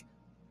with like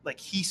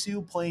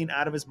Hisu playing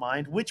out of his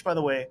mind. Which, by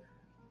the way,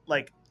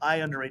 like I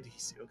underrated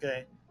Hisu.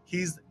 Okay,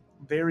 he's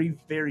very,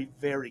 very,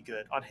 very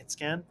good on hit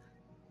scan.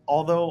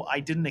 Although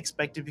I didn't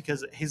expect it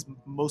because his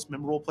most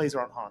memorable plays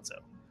are on Hanzo.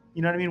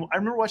 You know what I mean? I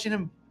remember watching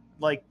him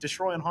like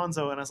destroy on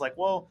Hanzo, and I was like,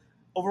 well,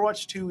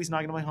 Overwatch 2, he's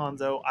not going to play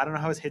Hanzo. I don't know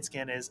how his hit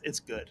scan is.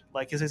 It's good.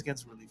 Like his hit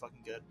scan's really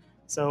fucking good.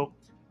 So,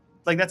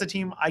 like that's a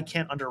team I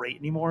can't underrate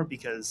anymore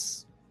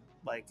because,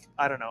 like,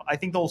 I don't know. I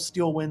think they'll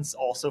steal wins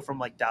also from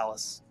like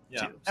Dallas.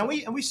 Yeah, too, so.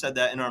 and we said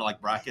that in our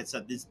like brackets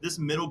that this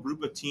middle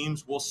group of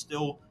teams will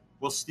steal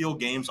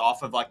games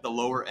off of like the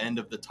lower end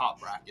of the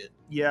top bracket.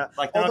 Yeah,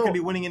 like they're not going to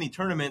be winning any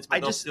tournaments,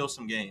 but they'll steal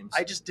some games.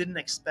 I just didn't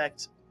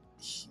expect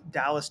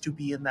Dallas to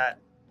be in that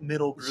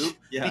middle group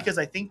because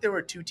I think there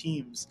were two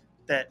teams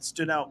that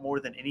stood out more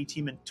than any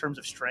team in terms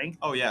of strength.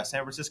 Oh yeah,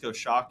 San Francisco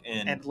Shock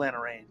and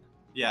Atlanta Reign.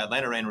 Yeah,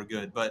 Atlanta Reign were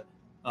good, but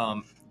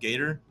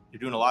Gator, you're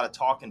doing a lot of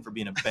talking for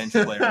being a bench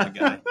player, my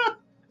guy.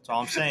 That's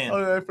all I'm saying.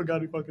 Oh, I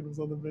forgot he fucking was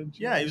on the bench.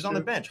 Yeah, he was on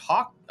the bench.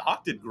 Hawk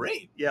did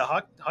great. Yeah,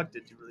 Hawk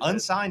did do really good.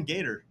 Unsigned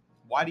Gator.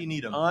 Why do you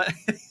need him?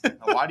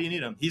 Why do you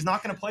need him? He's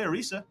not going to play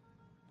Orisa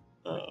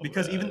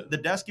because even the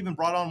desk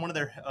brought on one of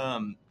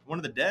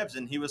the devs,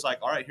 and he was like,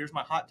 "All right, here's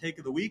my hot take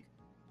of the week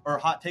or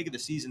hot take of the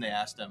season." They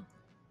asked him,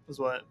 "Was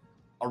what?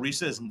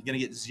 Orisa is going to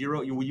get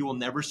 0. You will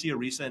never see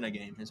Orisa in a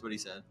game," is what he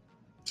said.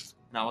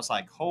 And I was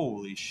like,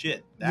 "Holy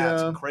shit,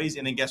 that's crazy!"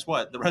 And then guess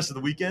what? The rest of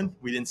the weekend,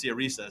 we didn't see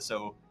Orisa,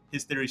 so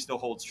his theory still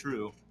holds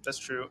true. That's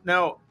true.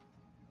 Now,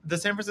 the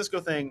San Francisco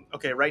thing.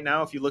 Okay, right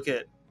now, if you look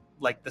at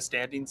like the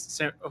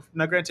standings,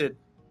 now granted,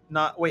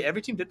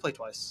 every team did play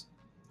twice.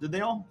 Did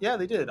they all? Yeah,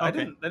 they did. Okay. I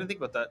didn't think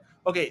about that.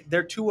 Okay,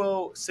 they're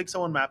 2-0,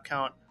 6-0 in map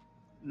count.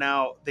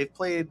 Now they've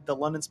played the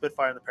London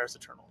Spitfire and the Paris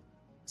Eternal.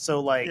 So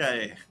like,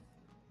 Yeah.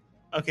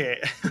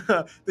 okay,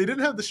 they didn't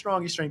have the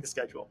strongest strength of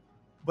schedule,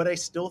 but I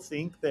still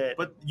think that.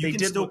 But you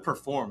can still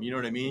perform. You know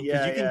what I mean?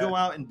 Because you can go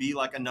out and be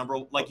like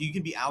you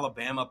can be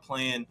Alabama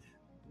playing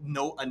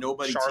a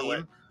nobody Charlotte.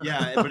 Team.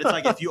 Yeah, but it's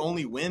like if you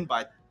only win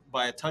by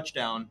a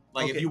touchdown,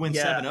 like if you win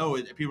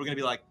 7-0, people are gonna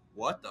be like,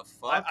 "What the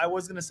fuck?" I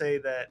was gonna say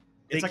that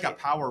it's like a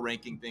power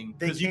ranking thing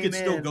because you could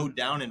still go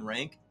down in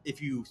rank if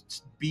you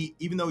beat,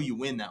 even though you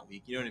win that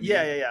week. You know what I mean?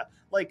 Yeah.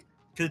 Like,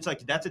 because it's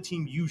like that's a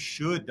team you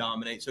should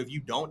dominate. So if you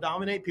don't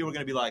dominate, people are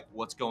going to be like,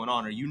 "What's going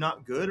on? Are you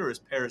not good, or is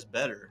Paris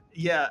better?"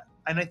 Yeah,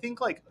 and I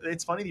think like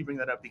it's funny that you bring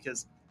that up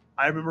because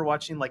I remember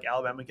watching like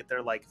Alabama get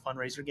their like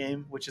fundraiser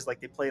game, which is like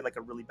they play like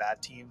a really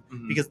bad team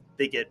because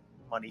they get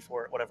money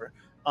for it, whatever.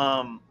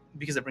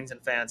 Because it brings in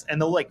fans,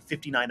 and they'll like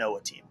 59-0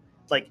 a team.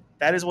 Like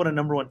that is what a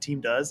number one team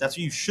does. That's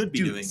what you should be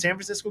doing. San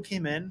Francisco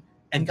came in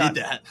and got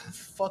did that.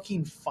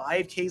 Fucking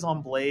 5Ks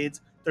on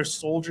blades. Their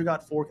soldier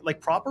got 4.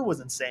 Like Proper was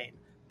insane,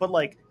 but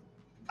like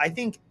I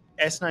think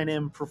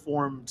S9M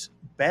performed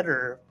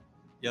better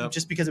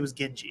just because it was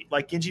Genji.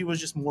 Like Genji was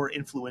just more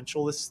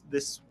influential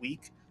this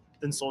week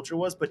than Soldier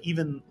was. But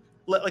even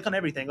like on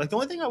everything, like the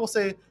only thing I will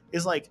say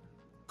is like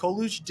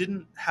Koluch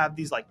didn't have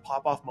these like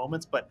pop off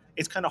moments, but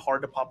it's kind of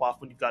hard to pop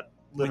off when you've got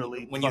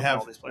literally when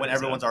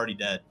everyone's already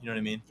dead. You know what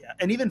I mean? Yeah,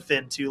 and even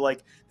Finn too.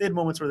 Like they had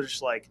moments where they're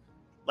just like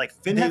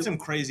Finn had some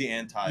crazy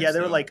antis. Yeah, they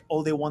were like,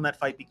 oh, they won that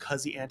fight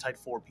because he antied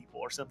 4 people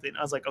or something.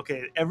 I was like,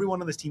 okay, everyone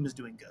on this team is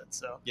doing good.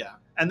 So yeah.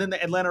 And then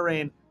the Atlanta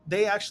Reign,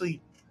 they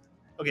actually,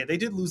 okay, they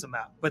did lose a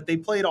map, but they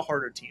played a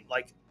harder team.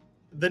 Like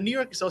the New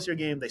York Excelsior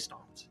game, they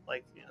stomped.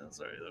 Like,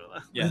 sorry.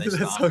 Yeah, they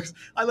stomped. Sucks.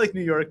 I like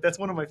New York. That's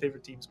one of my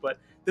favorite teams. But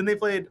then they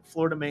played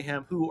Florida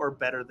Mayhem, who are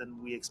better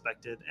than we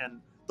expected,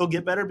 and they'll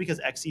get better because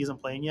XC isn't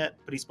playing yet,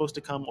 but he's supposed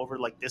to come over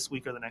like this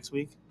week or the next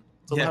week.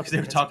 So yeah, because they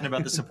were talking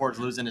about the support's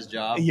losing his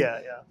job. Yeah.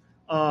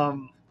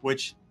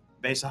 Which,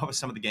 based off of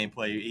some of the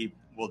gameplay, he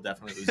will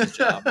definitely lose his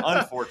job.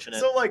 Unfortunate.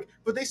 So like,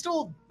 but they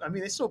still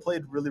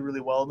played really,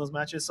 really well in those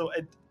matches. So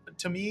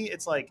to me,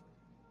 it's like,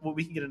 well,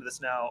 we can get into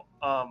this now.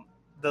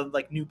 The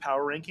like new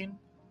power ranking.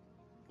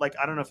 Like,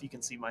 I don't know if you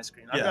can see my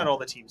screen. I've got all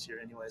the teams here,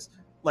 anyways.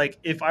 Like,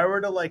 if I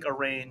were to like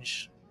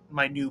arrange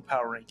my new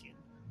power ranking,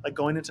 like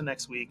going into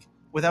next week,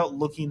 without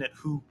looking at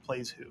who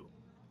plays who,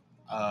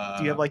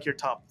 do you have like your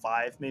top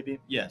 5 maybe?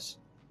 Yes,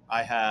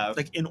 I have.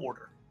 Like in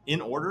order. In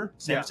order,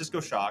 San Francisco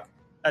Shock.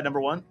 At number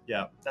 1?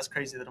 Yeah. That's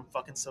crazy that I'm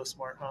fucking so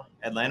smart, huh?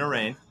 Atlanta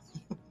Reign.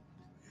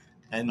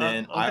 And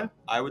then okay.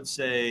 I would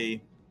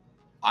say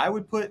I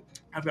would put...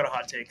 I've got a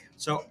hot take.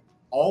 So,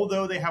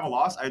 although they have a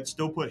loss, I'd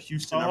still put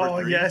Houston number 3.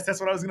 Oh, yes,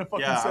 that's what I was going to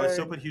fucking say. Yeah, I would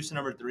still put Houston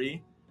number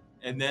 3.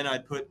 And then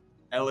I'd put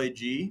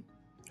LAG.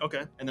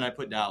 Okay. And then I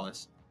put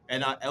Dallas.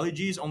 And LAG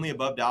is only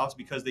above Dallas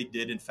because they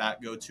did, in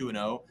fact, go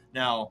 2-0.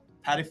 Now...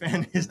 Patty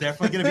Fan is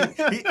definitely going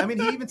to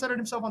be. He even said it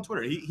himself on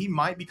Twitter. He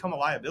might become a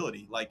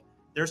liability. Like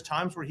there's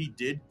times where he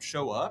did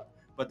show up,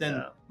 but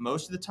then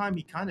most of the time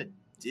he kind of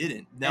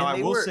didn't. Now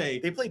I will say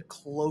they played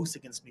close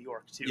against New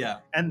York too. Yeah,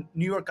 and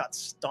New York got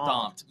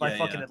stomped by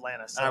fucking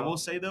Atlanta. So. And I will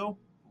say though,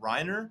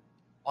 Reiner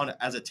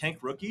as a tank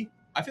rookie,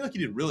 I feel like he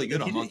did really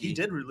good on Monkey. He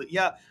did really.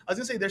 Yeah, I was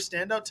gonna say their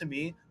standout to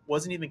me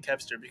wasn't even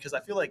Kevster because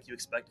I feel like you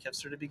expect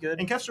Kevster to be good,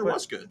 and Kevster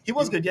was good. He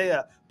was good.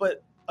 Yeah.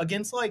 But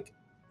against like,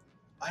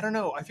 I don't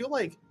know. I feel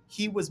like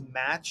he was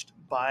matched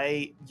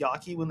by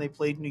Yaki when they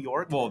played New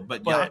York. Well,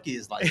 but Yaki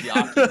is like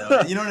Yaki,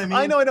 though. You know what I mean?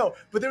 I know.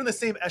 But they're in the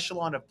same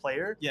echelon of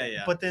player.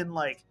 Yeah. But then,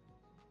 like,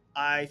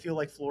 I feel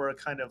like Flora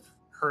kind of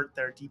hurt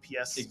their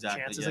DPS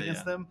chances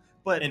against them.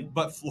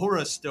 But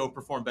Flora still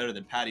performed better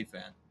than Patty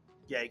Fan.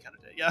 Yeah, he kind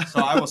of did. Yeah. So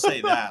I will say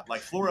that.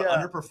 Like, Flora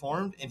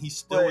underperformed, and he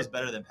still was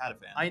better than Patty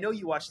Fan. I know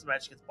you watched the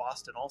match against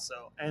Boston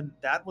also, and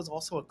that was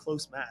also a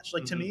close match.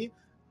 Like, to me,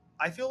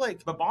 I feel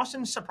like, but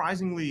Boston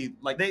surprisingly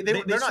like they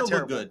still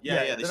look good.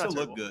 Yeah, they still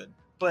look good.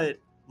 But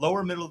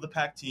lower middle of the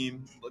pack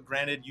team.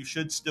 Granted, you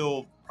should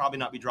still probably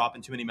not be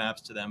dropping too many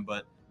maps to them,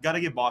 but got to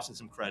give Boston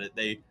some credit.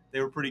 They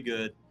were pretty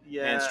good.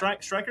 Yeah, and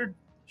Striker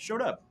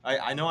showed up.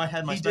 I know I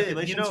had my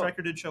speculation.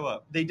 Striker did show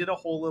up. They did a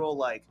whole little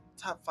like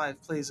top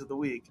 5 plays of the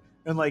week,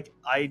 and like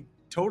I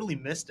totally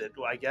missed it.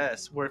 I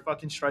guess where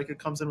fucking Striker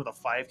comes in with a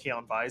 5K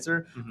on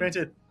visor.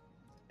 Granted.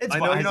 I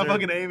know you're not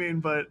fucking aiming,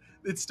 but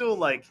it's still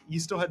like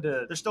you still had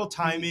to. There's still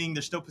timing.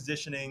 There's still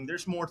positioning.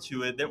 There's more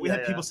to it. We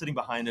had people sitting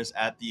behind us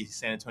at the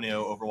San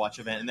Antonio Overwatch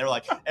event, and they're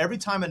like, every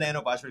time a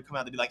nano visor would come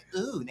out, they'd be like,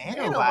 "Ooh,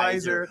 nano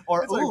visor,"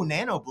 or "Ooh,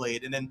 nano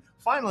blade," and then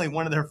finally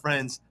one of their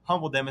friends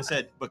humbled them and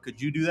said, "But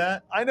could you do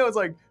that?" I know it's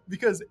like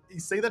because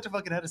you say that to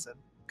fucking Edison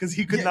because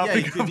he could not.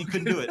 Yeah, he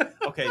couldn't do it.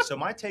 Okay, so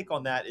my take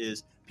on that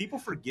is people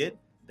forget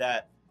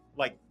that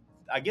like.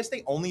 I guess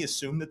they only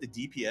assume that the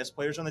DPS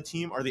players on the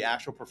team are the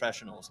actual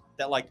professionals.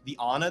 That like the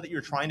Ana that you're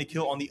trying to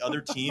kill on the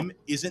other team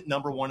isn't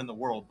number 1 in the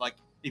world. Like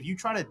if you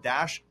try to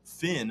dash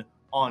Finn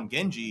on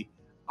Genji,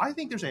 I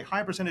think there's a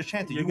high percentage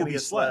chance that You're you will gonna be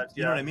get slept. slept,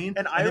 You know yeah. what I mean? And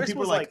then Iris people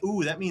was are like, like-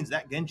 ooh, that means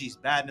that Genji's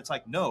bad. And it's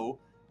like, no,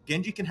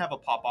 Genji can have a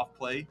pop-off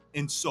play,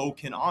 and so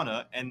can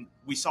Ana. And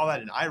we saw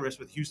that in Iris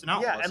with Houston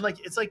Outlaws. Yeah, and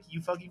like it's like you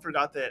fucking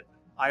forgot that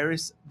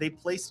Iris, they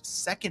placed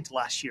second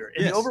last year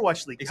in Yes, the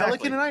Overwatch League. exactly.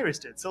 Pelican and Iris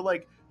did. So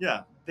like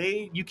yeah.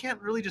 you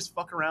can't really just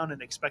fuck around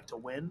and expect to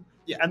win.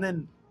 Yeah. And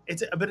then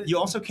You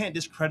also can't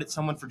discredit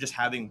someone for just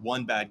having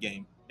one bad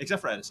game,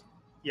 except for Edison.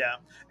 Yeah.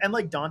 And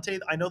like Dante,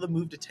 I know the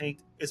move to tank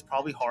is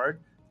probably hard,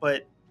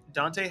 but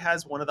Dante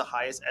has one of the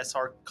highest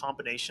SR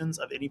combinations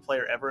of any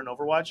player ever in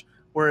Overwatch,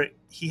 where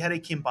he had a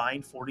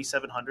combined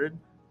 4,700,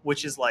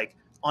 which is like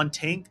on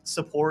tank,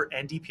 support,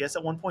 and DPS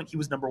at one point, he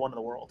was number 1 in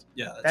the world.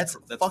 Yeah, that's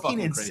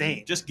fucking insane.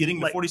 Crazy. Just getting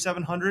the Like-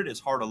 4,700 is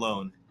hard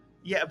alone.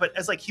 Yeah, but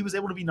as like he was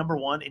able to be number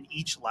 1 in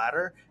each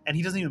ladder, and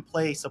he doesn't even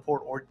play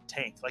support or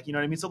tank. Like, you know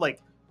what I mean? So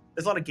like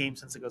there's a lot of game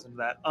sense that goes into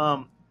that.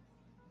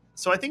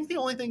 So I think the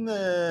only thing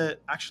that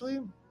actually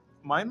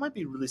mine might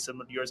be really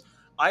similar to yours.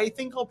 I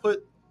think I'll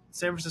put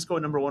San Francisco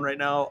at number 1 right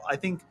now. I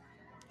think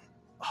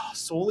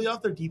solely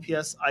off their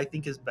DPS, I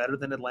think is better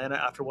than Atlanta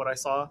after what I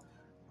saw.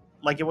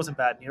 Like, it wasn't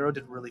bad. Nero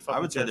did really fucking I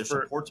would say good their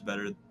support's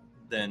better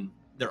than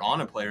their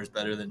Ana players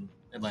better than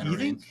Atlanta You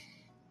Marines. think?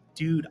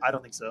 Dude, I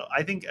don't think so.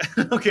 I think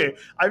okay,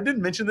 I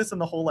didn't mention this in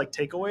the whole like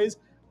takeaways.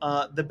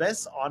 The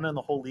best Ana in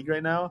the whole league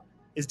right now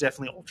is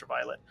definitely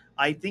Ultraviolet.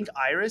 I think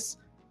Iris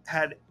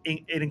had an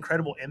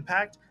incredible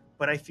impact,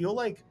 but I feel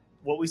like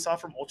what we saw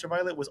from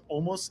Ultraviolet was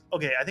almost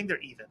okay. I think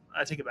they're even.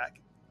 I take it back.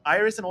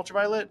 Iris and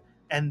Ultraviolet,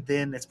 and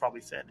then it's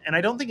probably Finn. And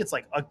I don't think it's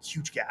like a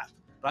huge gap.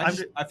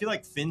 But I feel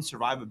like Finn's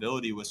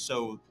survivability was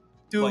so.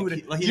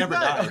 Dude, Like he you never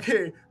got- died.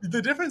 Okay,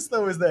 the difference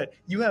though is that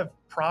you have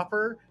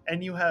Proper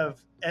and you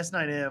have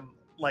S9M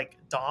like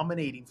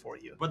dominating for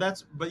you.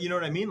 But you know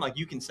what I mean? Like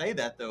you can say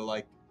that though.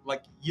 Like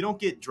you don't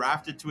get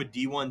drafted to a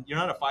D1. You're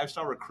not a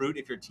 5-star recruit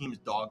if your team's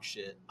dog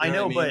shit. You I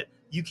know, what mean? but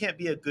you can't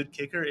be a good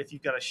kicker if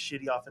you've got a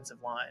shitty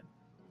offensive line.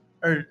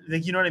 Or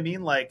like, you know what I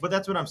mean? Like, But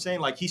that's what I'm saying.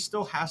 Like he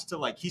still has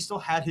to he still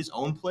had his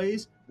own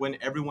plays when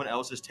everyone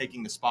else is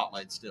taking the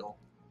spotlight still.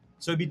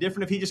 So it'd be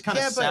different if he just kind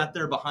of Yeah, but sat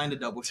there behind a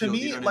double to shield. me,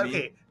 you know what like, I mean?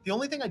 okay, the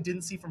only thing I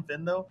didn't see from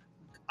Finn though,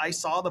 I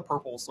saw the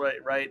purples,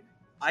 right?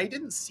 I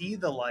didn't see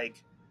the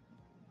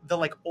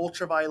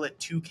ultraviolet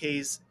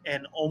 2Ks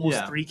and almost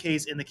Yeah.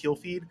 3Ks in the kill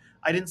feed.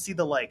 I didn't see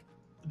the like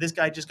this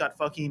guy just got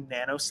fucking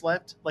nano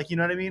slept. Like, you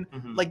know what I mean?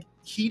 Mhm. Like,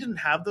 he didn't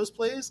have those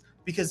plays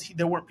because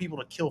there weren't people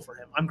to kill for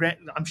him.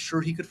 I'm sure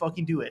he could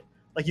fucking do it.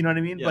 Like, you know what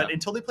I mean? Yeah. But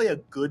until they play a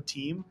good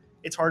team,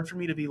 it's hard for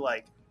me to be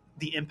like,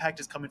 the impact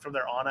is coming from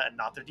their Ana and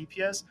not their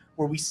DPS,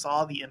 where we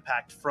saw the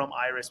impact from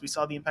Iris. We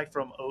saw the impact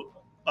from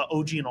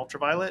OG and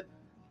Ultraviolet.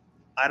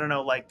 I don't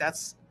know. Like,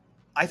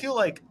 I feel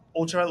like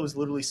Ultraviolet was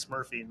literally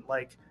smurfing,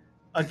 like,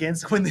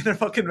 against when they had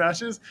fucking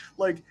rashes.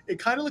 Like, it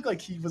kind of looked like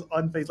he was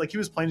unfazed. Like, he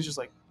was playing just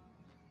like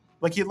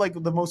he had like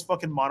the most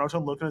fucking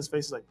monotone look on his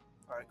face. He's like,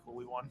 all right, cool,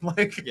 we won.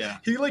 Like, Yeah.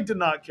 he like did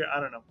not care. I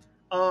don't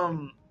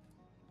know.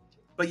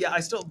 But yeah,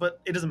 but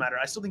it doesn't matter.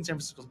 I still think San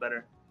Francisco's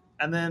better.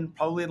 And then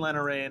probably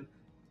Atlanta Reign.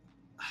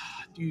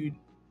 Dude,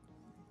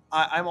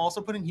 I'm also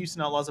putting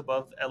Houston Outlaws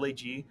above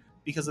LAG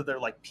because of their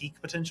like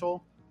peak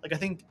potential. Like, I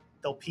think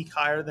they'll peak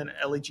higher than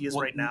LAG is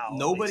right now.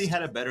 Nobody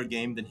had a better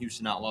game than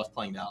Houston Outlaws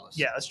playing Dallas.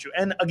 Yeah, that's true.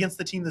 And against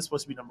the team that's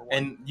supposed to be number 1.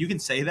 And you can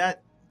say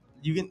that.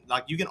 You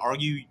can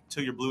argue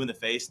till you're blue in the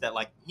face that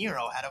like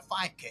Nero had a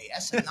 5K,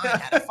 SN9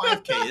 had a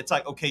 5K. It's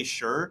like, okay,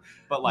 sure,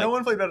 but like no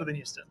one played better than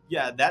Houston.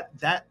 Yeah,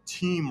 that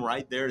team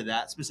right there,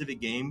 that specific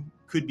game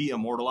could be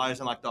immortalized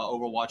in like the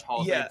Overwatch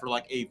Hall of Fame for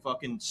like a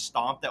fucking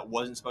stomp that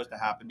wasn't supposed to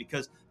happen,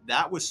 because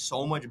that was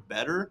so much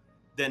better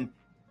than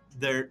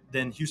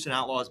Houston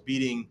Outlaws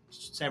beating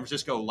San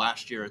Francisco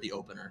last year at the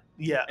opener.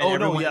 Yeah.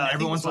 And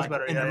everyone's like,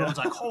 better. everyone's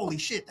like, holy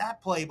shit,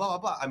 that play, blah blah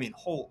blah. I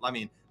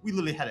mean, we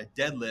literally had a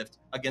deadlift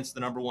against the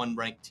number 1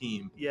 ranked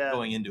team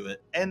going into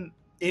it. And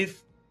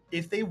if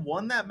they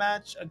won that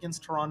match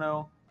against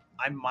Toronto,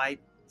 I might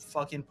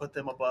fucking put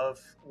them above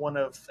one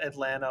of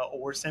Atlanta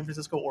or San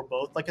Francisco or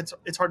both. Like,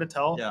 it's hard to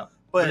tell. Yeah.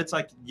 But it's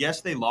like,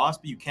 yes, they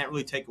lost, but you can't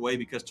really take away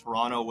because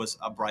Toronto was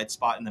a bright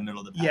spot in the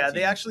middle of the pack. Yeah, team.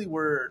 they actually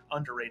were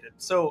underrated.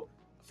 So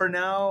for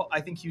now, I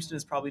think Houston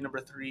is probably number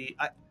 3.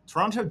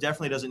 Toronto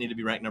definitely doesn't need to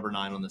be ranked number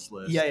 9 on this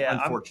list. Yeah.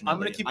 Unfortunately, I'm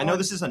gonna keep I know going.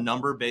 this is a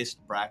number-based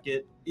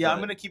bracket. Yeah, I'm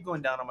going to keep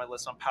going down on my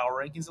list on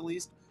power rankings at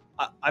least.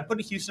 I put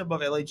Houston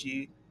above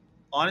LAG.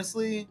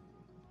 Honestly,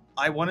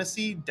 I want to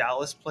see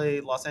Dallas play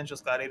Los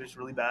Angeles Gladiators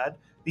really bad,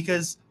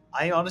 because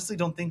I honestly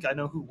don't think I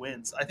know who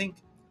wins. I think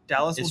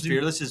Dallas will Is do...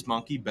 Fearless's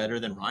monkey better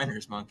than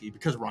Reiner's monkey?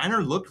 Because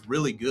Reiner looked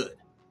really good.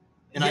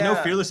 And I know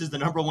Fearless is the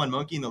number 1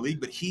 monkey in the league,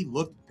 but he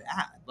looked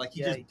bad. Like,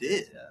 he just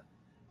did. Yeah.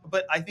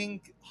 But I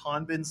think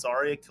Hanbin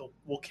Zarya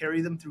will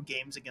carry them through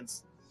games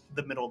against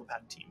the middle of the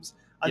pack teams.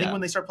 I think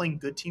when they start playing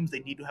good teams, they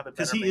need to have a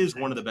better... Because he is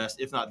one of the best,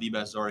 if not the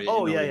best Zarya.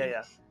 Oh, in the league.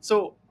 yeah.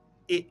 So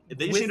they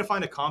just need to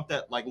find a comp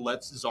that like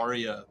lets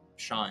Zarya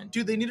shine.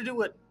 Dude, they need to do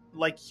what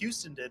like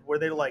Houston did, where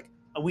they're like,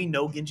 we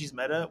know Genji's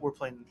meta, we're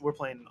playing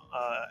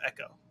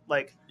Echo.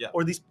 Like, Yeah.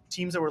 or these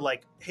teams that were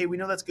like, hey, we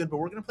know that's good, but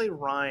we're gonna play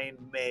Ryan,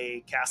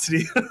 May,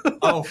 Cassidy.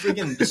 Oh,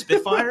 freaking the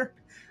Spitfire!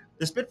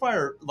 The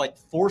Spitfire like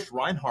forced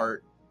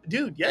Reinhardt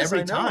Dude, yes, every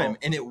I know. time,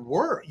 and it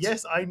worked.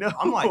 Yes, I know.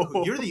 I'm like,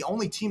 you're the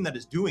only team that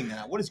is doing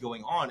that. What is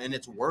going on? And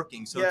it's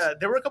working. So yeah,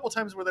 there were a couple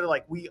times where they're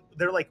like, we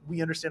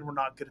understand we're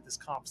not good at this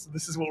comp, so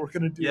this is what we're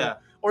gonna do. Yeah.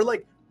 Or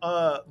like,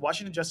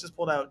 Washington Justice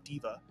pulled out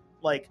Diva.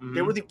 Like, they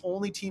Mhm. were the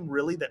only team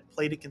really that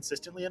played it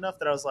consistently enough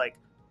that I was like,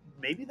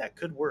 maybe that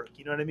could work.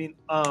 You know what I mean?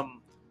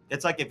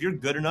 It's like if you're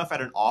good enough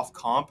at an off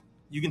comp,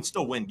 you can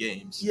still win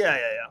games. Yeah.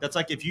 That's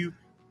like if you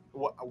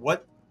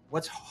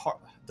what's hard,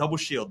 double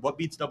shield? What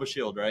beats double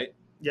shield? Right?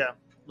 Yeah.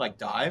 Like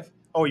dive.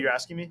 Oh, you're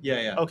asking me?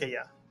 Yeah. Okay,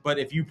 yeah. But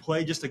if you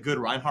play just a good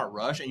Reinhardt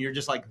rush and you're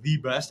just like the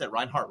best at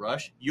Reinhardt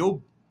rush,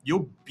 you'll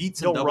beat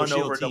some You'll double run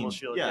shield over teams. double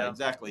shield, yeah.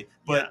 Exactly.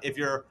 But if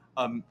you're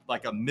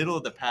like a middle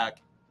of the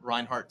pack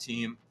Reinhardt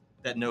team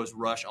that knows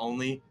rush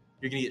only,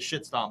 you're gonna get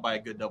shit stomped by a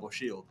good double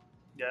shield.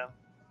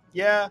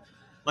 Yeah.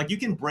 Like you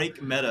can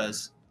break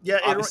metas. Yeah,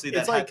 Obviously,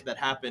 it's that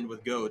happened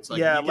with goats. Like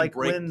Yeah, you can like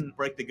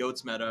break the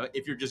goats meta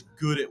if you're just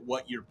good at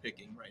what you're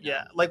picking right now.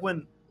 Yeah, like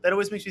when that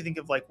always makes me think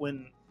of like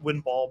when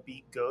Ball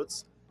beat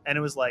Goats, and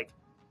it was like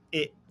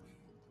it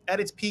at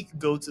its peak.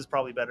 Goats is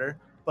probably better,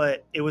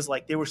 but it was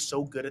like they were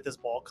so good at this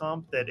ball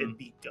comp that it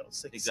beat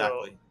Goats. Like,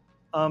 Exactly.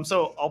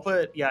 So I'll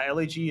put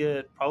LAG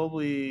at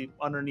probably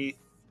underneath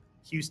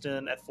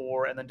Houston at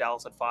 4, and then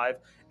Dallas at 5,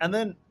 and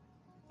then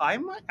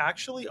I'm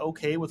actually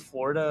okay with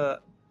Florida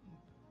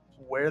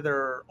where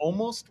they're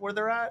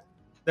at.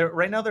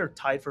 Right now they're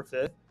tied for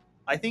 5th.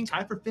 I think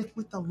tied for 5th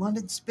with the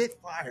London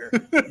Spitfire.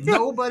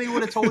 Nobody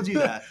would have told you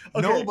that.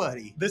 Okay.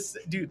 Nobody. This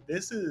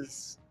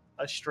is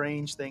a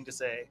strange thing to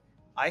say.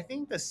 I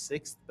think the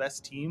 6th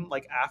best team,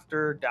 like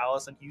after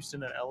Dallas and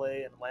Houston and LA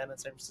and Atlanta and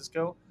San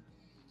Francisco,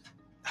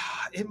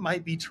 it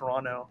might be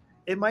Toronto.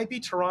 It might be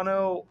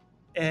Toronto,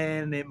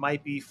 and it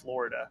might be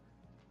Florida.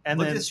 And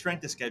look then at the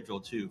strength of schedule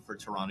too for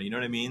Toronto. You know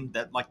what I mean?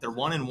 That like their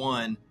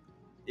 1-1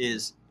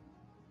 is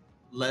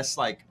less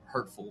like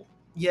hurtful.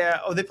 Yeah.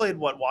 Oh, they played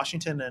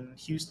Washington and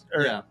Houston.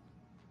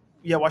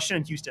 Washington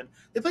and Houston.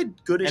 They played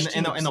goodish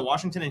teams. And the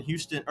Washington and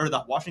Houston, or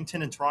the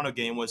Washington and Toronto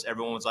game was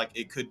everyone was like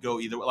it could go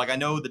either way. Like I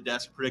know the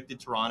desk predicted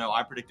Toronto,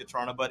 I predicted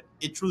Toronto, but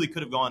it truly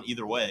could have gone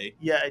either way.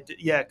 Yeah,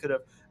 it could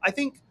have. I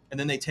think. And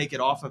then they take it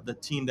off of the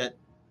team that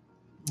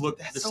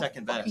looked the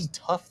second best.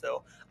 Tough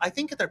though. I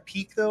think at their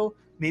peak though,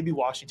 maybe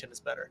Washington is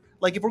better.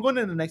 Like if we're going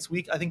into next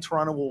week, I think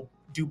Toronto will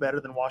do better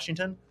than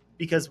Washington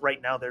because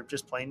right now they're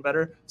just playing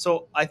better.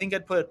 So I think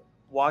I'd put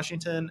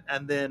Washington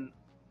and then,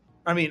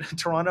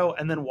 Toronto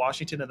and then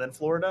Washington and then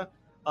Florida.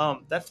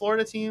 That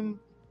Florida team,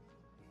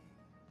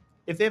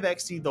 if they have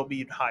XC, they'll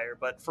be higher.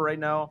 But for right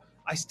now,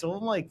 I still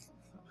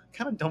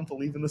kind of don't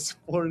believe in this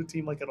Florida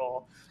team at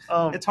all.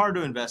 It's hard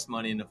to invest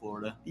money into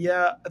Florida.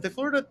 Yeah, the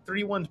Florida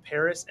 3-1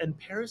 Paris, and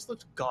Paris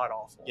looked god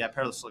awful. Yeah,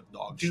 Paris looked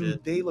dog Dude,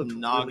 shit. they looked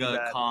Naga, really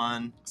bad.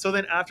 Khan. So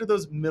then after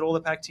those middle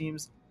of the pack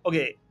teams,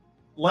 okay,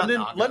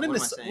 London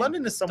is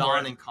somewhere.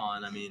 Dawn and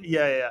Khan.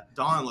 Yeah.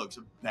 Dawn looks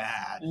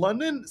bad.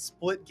 London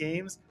split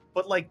games,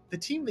 but the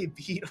team they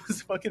beat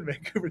was fucking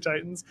Vancouver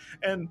Titans,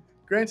 and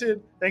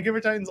granted, Vancouver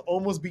Titans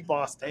almost beat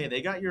Boston. Hey,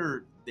 they got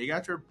your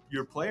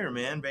player,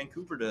 man.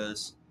 Vancouver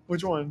does.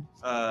 Which one?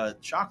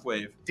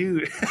 Shockwave.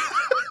 Dude.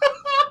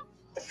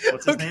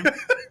 What's his name? Is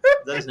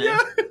that his name? Yeah.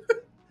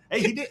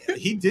 Hey,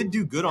 he did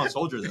do good on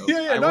Soldier though.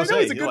 Yeah. No,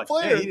 he's a good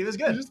player. Yeah, he was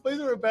good. He just plays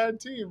for a bad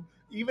team.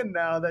 Even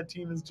now, that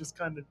team is just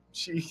kind of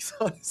cheeks,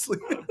 honestly.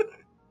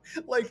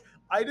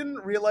 I didn't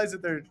realize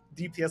that their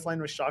DPS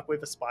line was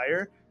Shockwave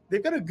Aspire.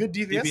 They've got a good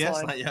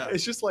DPS line. Yeah.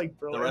 It's just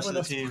bro, the rest of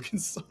the team fucking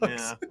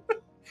sucks.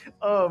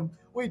 Yeah.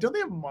 Wait, don't they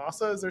have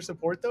Masa as their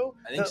support though?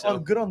 I think so.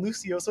 Good on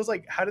Lucio. So it's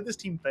how did this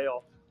team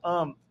fail?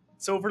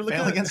 So if we're looking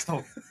against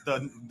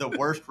the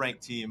worst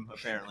ranked team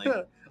apparently.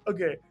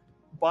 Okay,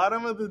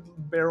 bottom of the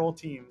barrel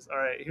teams. All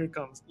right, here it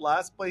comes.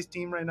 Last place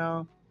team right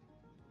now,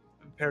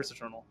 Paris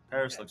Eternal.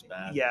 Paris looks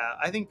bad. Yeah,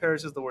 I think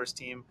Paris is the worst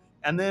team.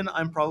 And then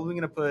I'm probably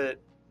going to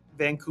put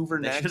Vancouver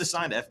next. They should have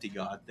signed FT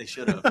God. They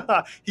should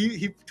have.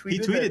 he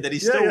tweeted that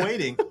he's still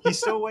waiting. He's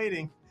still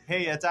waiting.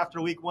 Hey, it's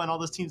after week 1. All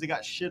those teams that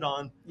got shit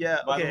on. Yeah.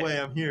 By the way,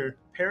 I'm here.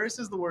 Paris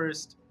is the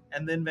worst,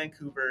 and then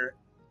Vancouver,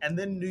 and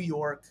then New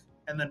York,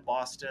 and then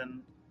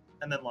Boston,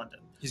 and then London.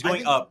 He's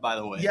going up, by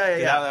the way. Yeah.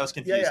 That was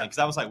confusing because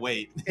I was like,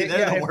 wait,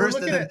 they're the worst,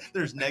 and then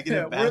there's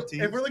negative bad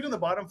teams. If we're looking at the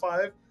bottom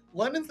 5,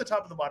 London's the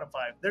top of the bottom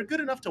 5. They're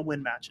good enough to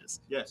win matches.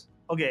 Yes.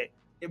 Okay.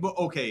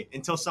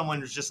 Until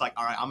someone is just like,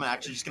 all right, I'm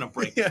actually just going to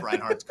break this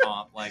Reinhardt's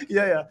comp.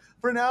 Yeah.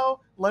 For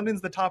now,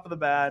 London's the top of the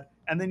bad,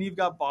 and then you've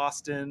got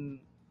Boston,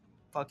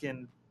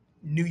 fucking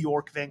New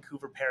York,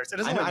 Vancouver, Paris.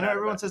 I know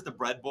everyone says the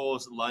Bread Bowl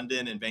is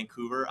London and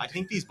Vancouver. I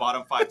think these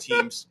bottom 5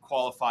 teams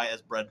qualify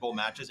as Bread Bowl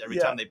matches every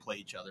time they play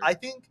each other. I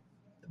think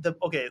then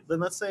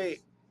let's say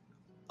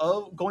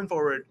going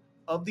forward,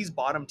 of these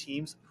bottom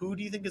teams, who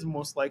do you think is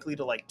most likely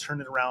to turn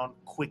it around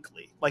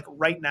quickly?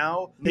 Right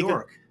now, New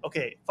York.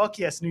 Okay, fuck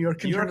yes, New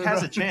York. New York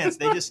has a chance.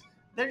 They're just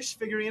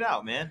figuring it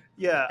out, man.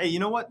 Yeah. Hey, you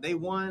know what? They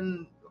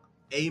won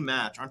a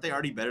match. Aren't they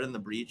already better than the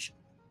Breach?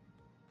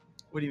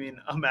 What do you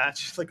mean a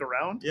match? Like a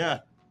round? Yeah.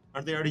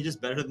 Aren't they already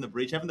just better than the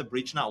Breach? Haven't the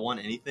Breach not won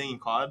anything in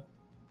COD?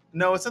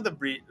 No, it's not the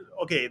breed.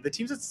 Okay, the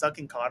teams that suck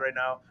in COD right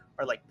now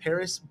are like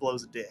Paris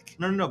blows a dick.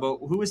 No. But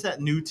who is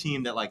that new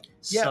team that like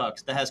Yeah.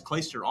 sucks that has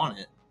Clayster on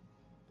it?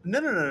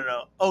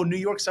 No. Oh, New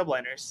York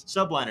Subliners.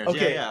 Subliners.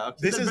 Okay, Yeah. Okay,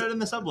 this they're is- better than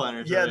the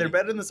Subliners. Yeah, already. they're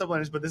better than the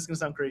Subliners, but this is gonna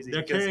sound crazy.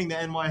 They're because- carrying the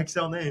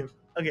NYXL name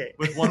Okay.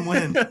 with one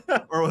win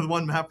or with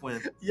one map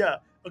win. Yeah.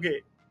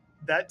 Okay.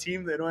 That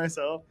team, the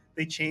NYSL,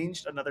 they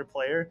changed another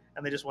player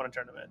and they just won a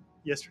tournament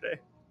yesterday.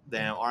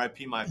 Damn,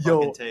 RIP my fucking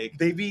Yo, take.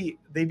 they beat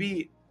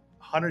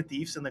 100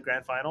 Thieves in the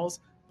grand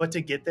finals, but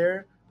to get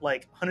there,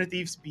 like 100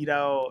 Thieves beat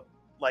out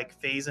like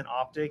FaZe and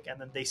Optic,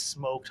 and then they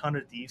smoked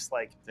 100 Thieves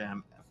like.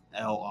 Damn,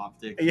 L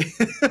Optic.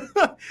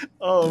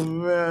 Oh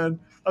man.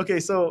 Okay,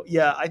 so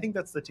yeah, I think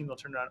that's the team they'll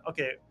turn around.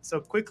 Okay, so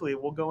quickly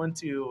we'll go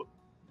into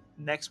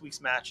next week's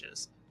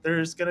matches.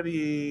 There's gonna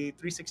be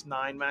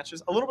 369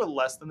 matches, a little bit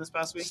less than this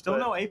past week. Still but-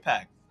 no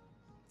APAC.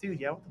 Dude,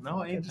 yeah. What the No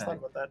fuck? I just APAC. thought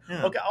about that.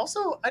 Yeah. Okay,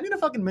 also, I need to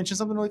fucking mention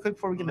something really quick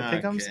before we get into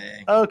pick'ems.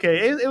 Okay.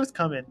 Okay, it was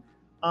coming.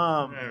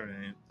 All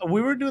right.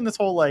 We were doing this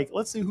whole like,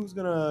 let's see who's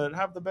gonna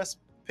have the best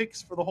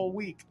picks for the whole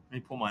week. Let me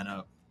pull mine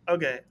up.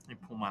 Okay, Let me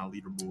pull my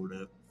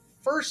leaderboard up.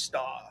 first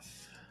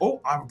off, Oh,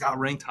 I got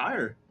ranked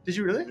higher. did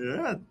you really?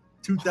 Yeah,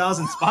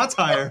 2,000 spots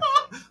higher.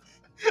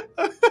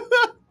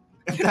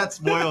 If that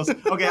spoils.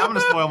 Okay, I'm gonna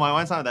spoil mine.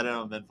 Mine's not that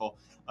uneventful.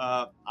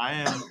 I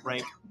am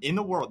ranked in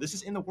the world. This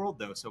is in the world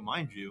though, so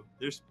mind you,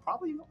 there's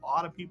probably a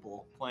lot of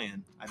people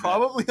playing. I bet.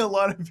 Probably a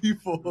lot of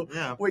people.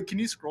 Yeah. Wait, can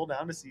you scroll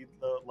down to see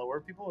the lower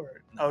people,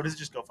 or No. does it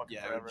just go fucking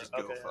Yeah, it forever? would just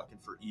go Okay, yeah. fucking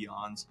for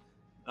eons.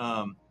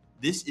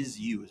 This is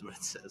you, is what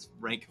it says.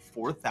 Rank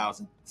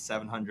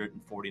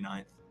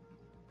 4,749th.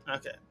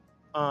 Okay.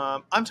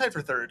 I'm tied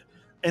for third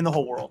in the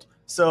whole world.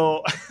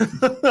 So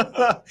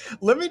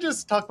let me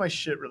just talk my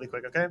shit really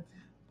quick, okay?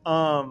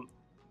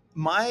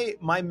 My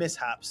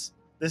mishaps.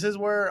 This is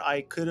where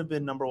I could have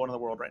been number one in the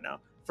world right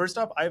now. First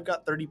off, I've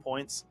got 30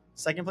 points.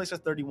 Second place has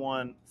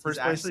 31. First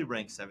He's place. actually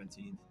ranked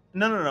 17th.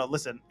 No.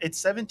 Listen, it's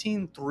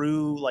 17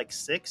 through like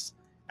 6,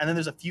 and then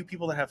there's a few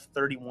people that have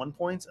 31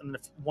 points, and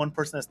then one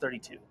person has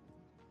 32.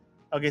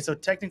 Okay, so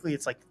technically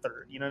it's like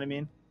third. You know what I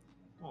mean?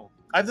 Oh.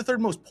 I have the third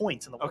most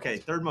points in the world. Okay,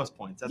 third most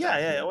points. That's Yeah.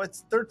 accurate. Well,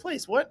 it's third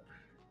place. What?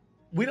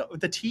 We don't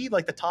the T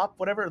like the top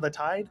whatever the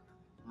tide.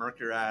 Murk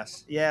your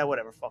ass. Yeah,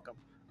 whatever. Fuck them.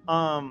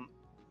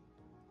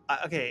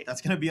 Okay,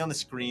 That's gonna be on the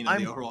screen in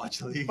I'm the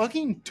Overwatch League.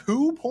 fucking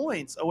 2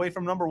 points away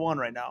from number one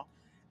right now,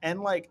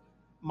 and like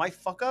my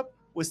fuck up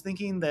was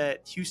thinking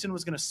that Houston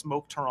was gonna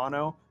smoke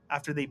Toronto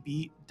after they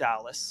beat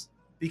Dallas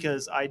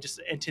because I just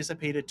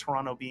anticipated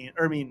Toronto being,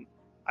 or I mean,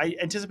 I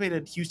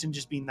anticipated Houston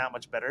just being that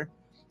much better,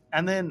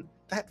 and then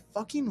that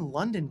fucking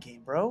London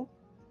game, bro.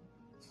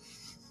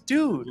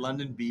 Dude,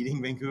 London beating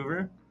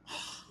Vancouver.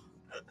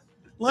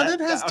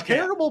 London has okay.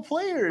 terrible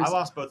players. I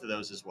lost both of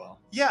those as well.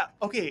 Yeah,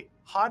 okay.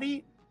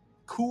 Hottie,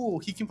 cool.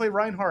 He can play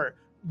Reinhardt.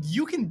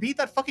 You can beat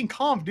that fucking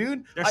comp,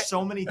 dude. There's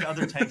so many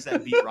other tanks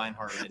that beat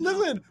Reinhardt right now.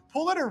 Listen,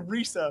 pull out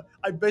Arisa.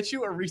 I bet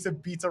you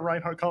Arisa beats a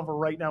Reinhardt comp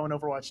right now in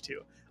Overwatch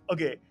 2.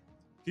 Okay,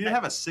 He did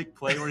have a sick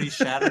play where he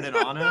shattered an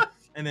Ana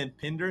and then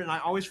pinned her. And I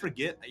always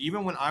forget,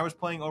 even when I was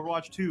playing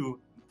Overwatch 2,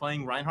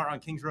 playing Reinhardt on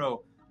King's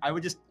Row, I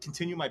would just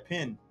continue my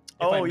pin.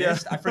 If I Oh, yeah.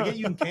 missed, I forget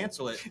you can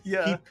cancel it.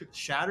 Yeah. He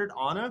shattered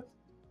Ana,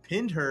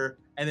 pinned her,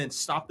 and then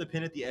stopped the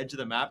pin at the edge of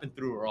the map and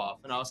threw her off.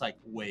 And I was like,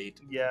 wait,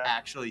 yeah.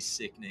 actually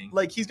sickening.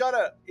 Like they've got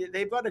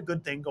a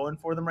good thing going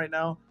for them right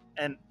now.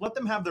 And Let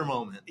them have their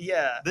moment.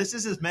 yeah. This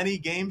is as many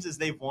games as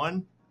they've won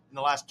in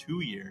the last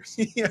 2 years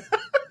Yeah.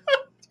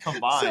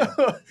 combined.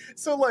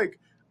 So like,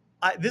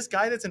 this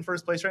guy that's in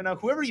first place right now,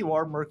 whoever you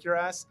are, Merc your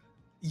ass,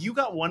 you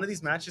got one of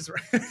these matches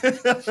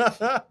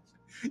right.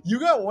 You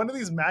got one of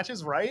these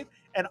matches right,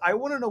 and I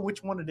want to know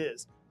which one it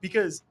is,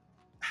 because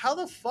how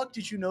the fuck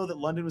did you know that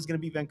London was going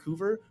to beat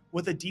Vancouver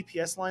with a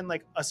DPS line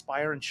like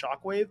Aspire and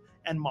Shockwave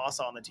and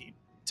Mossa on the team?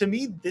 To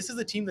me, this is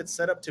a team that's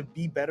set up to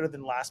be better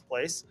than last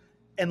place,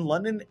 and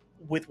London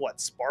with what,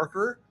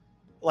 Sparker,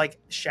 like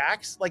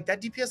Shax, like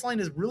that DPS line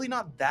is really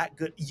not that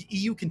good.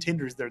 EU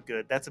contenders, they're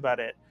good. That's about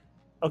it.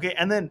 Okay,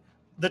 and then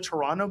the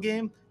Toronto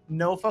game,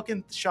 no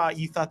fucking shot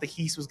you thought the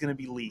Heese was going to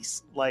be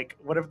lease. Like,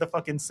 whatever the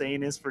fucking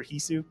saying is for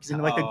Hisu. Because, you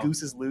know, like, the Oh.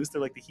 goose is loose. They're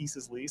like, the Heese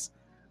is lease.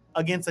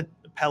 Against a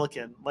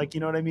Pelican. Like,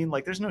 you know what I mean?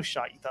 Like, there's no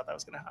shot you thought that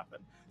was going to happen.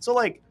 So,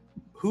 like,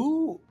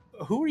 who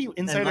are you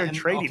insider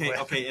trading with?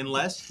 Okay,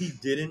 unless he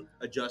didn't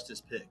adjust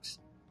his picks.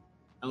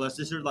 Unless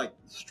this is like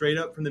straight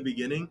up from the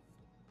beginning.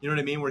 You know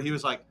what I mean? Where he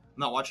was like, I'm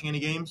not watching any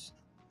games.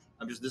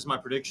 This is my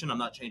prediction. I'm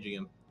not changing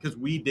him. Because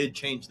we did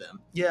change them.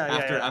 Yeah,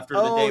 After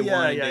the day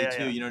one and day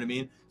two, yeah. you know what I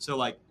mean? So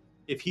like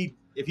if you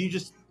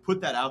just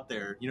put that out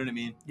there, you know what I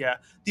mean?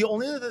 The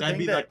only other That'd thing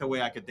be that, like the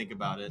way I could think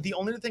about it. the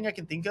only other thing I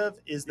can think of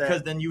is that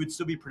Because then you would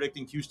still be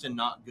predicting Houston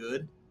not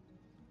good.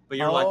 But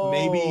you're like,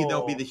 maybe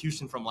they'll be the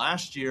Houston from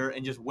last year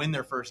and just win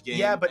their first game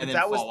Yeah, but and if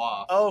then that was- fall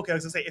off. Oh, okay. I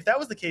was gonna say if that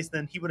was the case,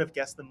 then he would have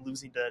guessed them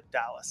losing to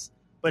Dallas.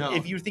 But No.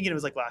 if you were thinking it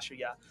was like last year,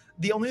 yeah.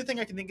 The only thing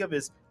I can think of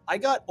is I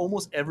got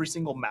almost every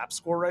single map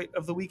score right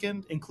of the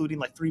weekend, including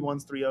like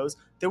 3-1s, 3-0s.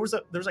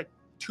 There's like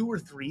 2 or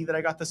 3 that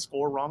I got the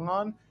score wrong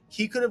on,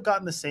 he could have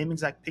gotten the same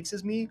exact picks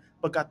as me,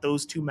 but got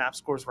those 2 map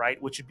scores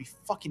right, which would be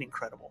fucking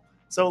incredible.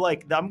 So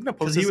like I'm gonna post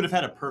because he would have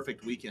had a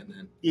perfect weekend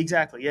then.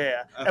 Exactly,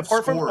 yeah.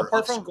 Apart from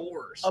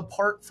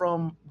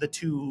the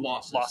 2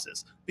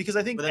 losses, because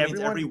I think but that means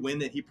every win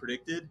that he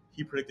predicted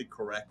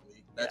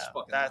correctly. That's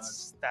fucking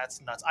nuts.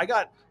 That's nuts. I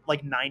got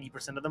like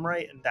 90% of them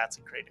right, and that's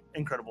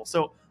incredible.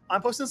 So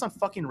I'm posting this on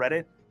fucking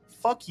Reddit.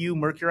 Fuck you,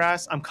 murk your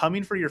ass. I'm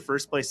coming for your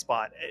first place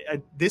spot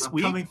this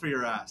week. I'm coming for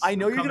your ass. I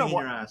know you're gonna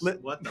your ass.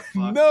 What the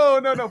fuck? No.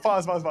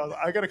 Pause.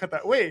 I gotta cut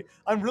that. Wait,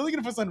 I'm really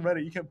gonna post on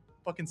Reddit. You can't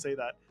fucking say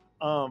that.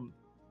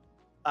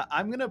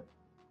 I'm gonna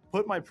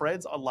put my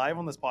Preds live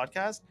on this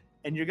podcast,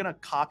 and you're gonna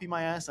copy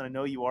my ass, and I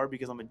know you are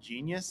because I'm a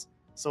genius.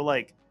 So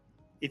like,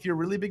 if you're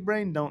really big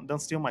brain,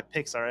 don't steal my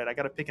picks. All right, I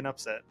gotta pick an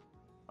upset.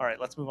 All right,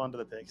 let's move on to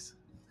the picks.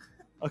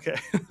 Okay.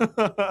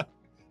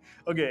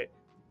 Okay.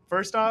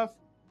 First off,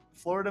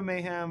 Florida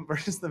Mayhem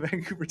versus the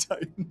Vancouver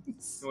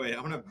Titans. Wait,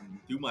 I'm gonna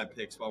do my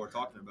picks while we're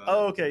talking about it.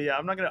 Oh, okay,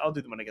 yeah. I'll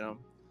do them when I get home.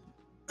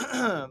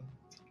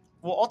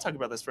 Well, I'll talk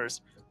about this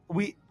first.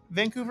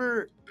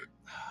 Vancouver,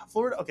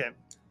 Florida. Okay,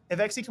 if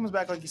XE comes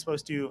back like he's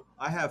supposed to,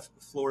 I have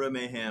Florida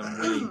Mayhem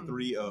winning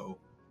 3-0.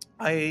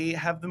 I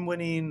have them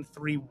winning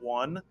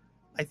 3-1.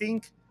 I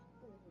think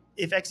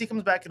if XE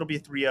comes back, it'll be a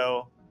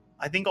 3-0.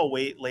 I think I'll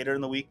wait later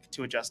in the week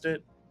to adjust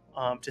it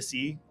to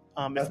see.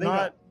 If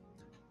not,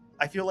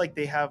 I feel like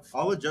they have...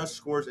 I'll adjust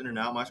scores in and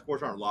out. My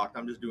scores aren't locked.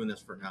 I'm just doing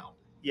this for now.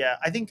 Yeah,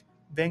 I think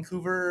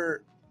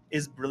Vancouver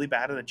is really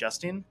bad at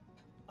adjusting.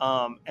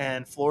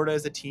 And Florida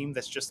is a team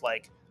that's just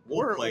like,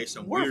 we're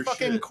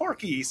fucking shit.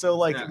 Quirky. So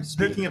like, yeah,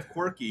 speaking of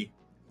quirky.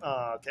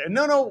 Okay.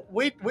 No,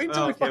 wait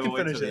until we fucking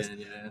finish this.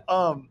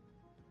 Yeah.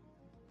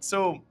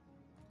 So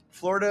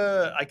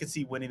Florida, I could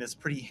see winning this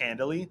pretty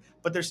handily,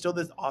 but there's still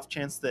this off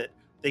chance that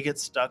they get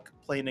stuck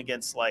playing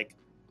against like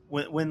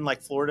when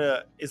like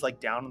Florida is like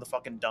down in the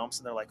fucking dumps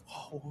and they're like,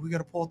 oh, we got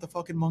to pull out the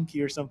fucking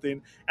monkey or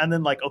something. And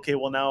then like, okay,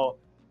 well now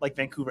like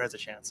Vancouver has a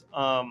chance.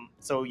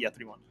 So yeah,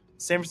 3-1.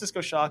 San Francisco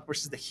Shock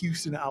versus the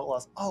Houston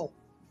Outlaws. Oh,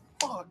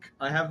 fuck.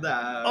 I have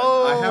that.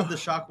 I have the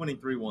Shock winning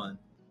 3-1.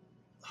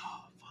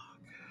 Oh, fuck.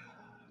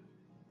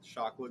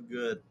 Shock looked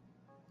good.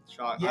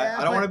 Shock. Yeah,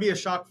 I don't want to be a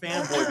Shock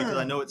fanboy because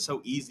I know it's so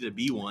easy to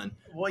be one.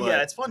 Well,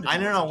 yeah, it's fun. I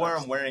don't know where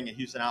I'm wearing a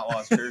Houston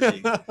Outlaws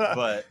jersey,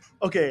 but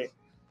okay,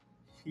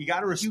 you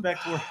got to respect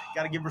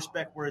got to give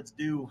respect where it's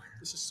due.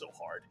 This is so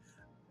hard.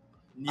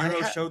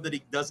 Nero showed that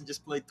he doesn't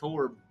just play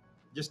Torb.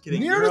 Just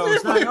kidding.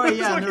 Nero's not. Oh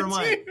yeah, never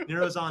mind.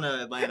 Nero's on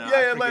Atlanta.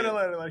 Yeah,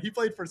 Atlanta. He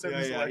played for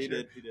 70s yeah, last he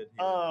year. He did.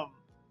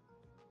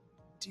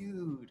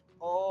 Dude.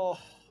 Oh.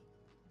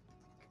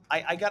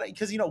 I gotta,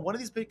 because one of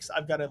these picks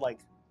I've got to like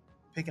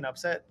pick an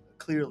upset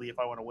clearly if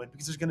I want to win,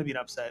 because there's going to be an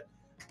upset.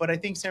 But I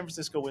think San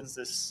Francisco wins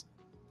this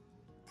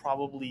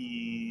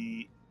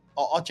probably.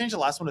 I'll change the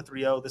last one to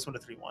 3-0, this one to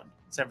 3-1.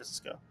 San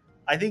Francisco.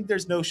 I think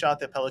there's no shot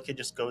that Pelican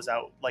just goes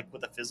out like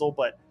with a fizzle,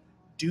 but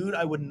dude,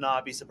 I would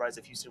not be surprised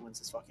if Houston wins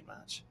this fucking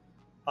match.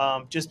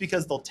 Just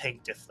because they'll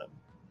tank diff them.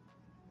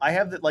 I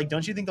have that, like,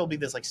 don't you think there'll be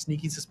this like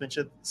sneaky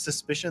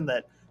suspicion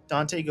that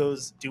Dante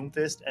goes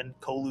Doomfist and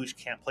Kolush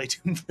can't play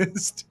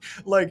Doomfist?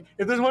 Like,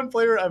 if there's one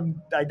player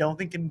I don't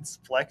think can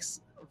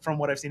flex from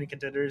what I've seen in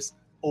contenders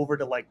over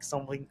to like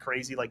something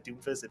crazy like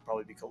Doomfist, it'd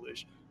probably be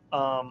Kolush.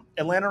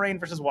 Atlanta Reign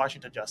versus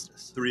Washington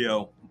Justice.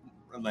 3-0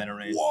 Atlanta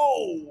Reign.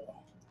 Whoa.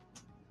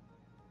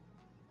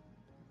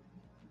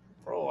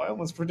 Bro, I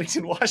almost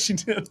predicted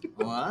Washington.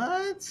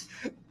 What?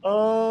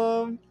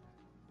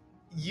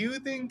 You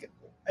think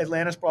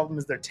Atlanta's problem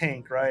is their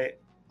tank, right?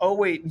 Oh,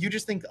 wait, you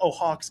just think,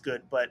 Hawk's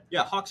good, but...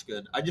 Yeah, Hawk's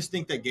good. I just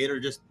think that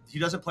Gator he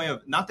doesn't play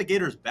not that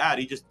Gator's bad,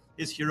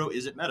 his hero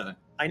isn't meta.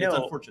 I know. It's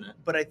unfortunate.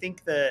 But I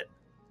think that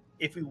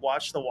if we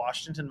watch the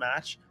Washington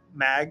match,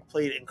 Mag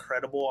played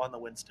incredible on the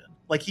Winston.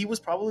 Like, he was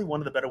probably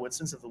one of the better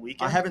Winstons of the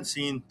weekend. I haven't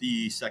seen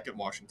the second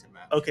Washington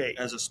match. Okay.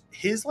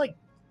 His, like,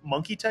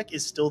 monkey tech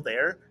is still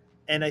there,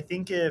 and I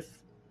think if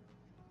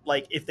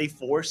they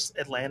force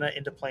Atlanta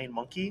into playing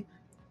monkey,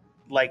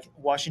 like,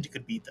 Washington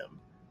could beat them.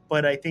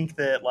 But I think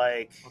that,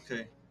 like...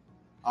 Okay.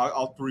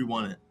 I'll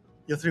 3-1 it.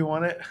 You'll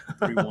 3-1 it?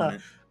 3-1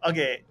 it.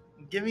 Okay.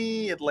 Give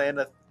me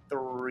Atlanta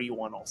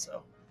 3-1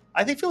 also.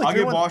 I feel like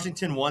I'll give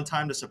Washington one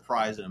time to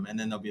surprise them, and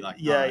then they'll be like,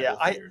 yeah. We'll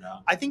figure it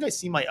out. I think I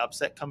see my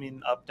upset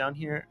coming up down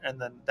here, and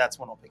then that's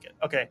when I'll pick it.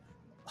 Okay.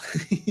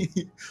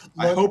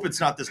 I hope it's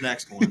not this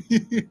next one.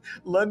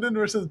 London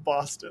versus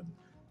Boston.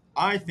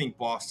 I think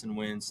Boston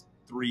wins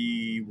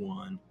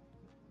 3-1.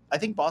 I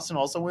think Boston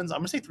also wins. I'm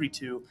going to say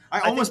 3-2.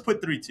 I almost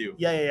put 3-2.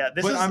 Yeah.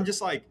 I'm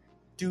just like...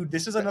 Dude,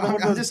 this is another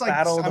one of those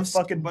battle of the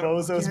fucking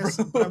bozos,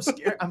 bro.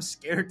 But I'm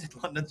scared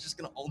that London's just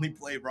going to only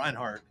play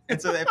Reinhardt.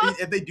 And so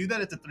if they do that,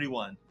 it's a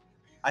 3-1.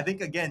 I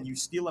think, again, you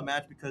steal a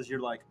match because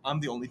you're like, I'm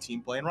the only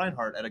team playing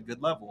Reinhardt at a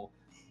good level.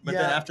 But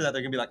then after that,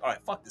 they're going to be like, all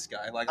right, fuck this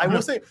guy. Like, I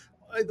will say,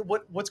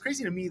 what's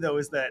crazy to me, though,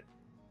 is that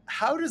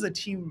how does a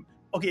team...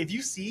 Okay, if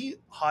you see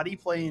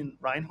Hottie playing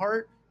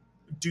Reinhardt,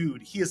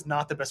 dude, he is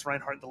not the best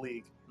Reinhardt in the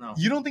league. No.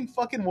 You don't think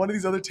fucking one of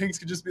these other tanks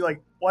could just be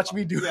like, watch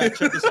me do it? Yeah,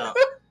 check this out.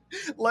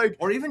 Like,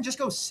 or even just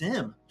go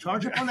sim.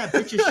 Charge up on that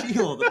bitch's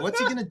shield. What's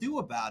he gonna do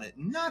about it?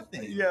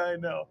 Nothing. yeah, I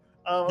know.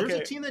 There's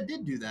Okay. a team that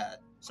did do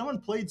that. Someone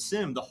played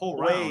sim the whole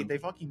Wait, round. they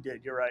fucking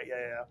did. You're right.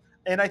 Yeah.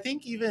 And I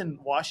think even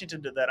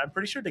Washington did that. I'm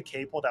pretty sure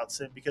Decay pulled out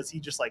Sim because he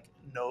just like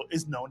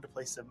is known to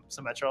play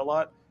Symmetra a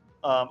lot.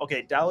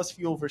 Okay, Dallas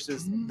Fuel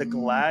versus the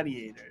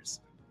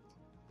Gladiators.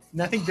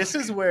 And I think this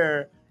is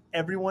where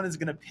everyone is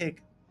gonna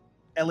pick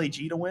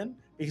LAG to win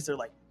because they're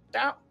like,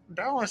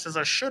 Dallas is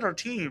a shitter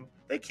team.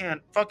 They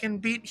can't fucking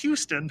beat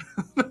Houston.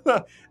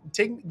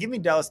 Give me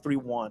Dallas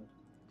 3-1.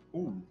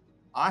 Ooh,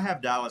 I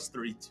have Dallas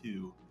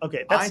 3-2.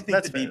 Okay, I think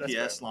that's the fair,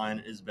 DPS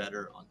line is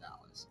better on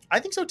Dallas. I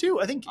think so too.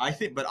 I think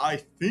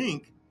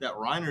that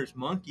Reiner's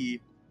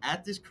Monkey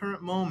at this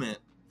current moment,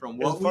 from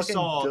what we fucking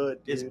saw, good,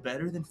 is dude.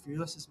 better than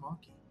Fearless's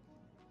Monkey.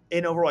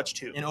 In Overwatch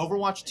 2. In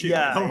Overwatch 2.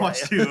 Yeah, in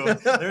Overwatch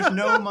 2. There's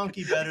no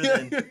monkey better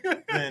than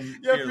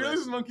yeah, Fearless.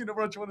 Fearless's Monkey in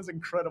Overwatch 1 is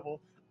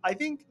incredible. I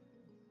think,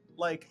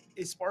 like,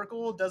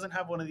 Sparkle doesn't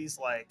have one of these,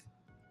 like,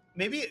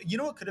 maybe, you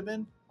know what could have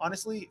been?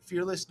 Honestly,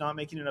 Fearless not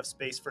making enough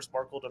space for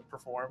Sparkle to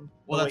perform.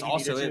 Well, that's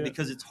also it,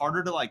 because it's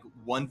harder to, like,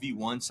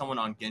 1v1 someone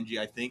on Genji,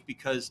 I think,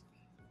 because,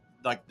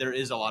 like, there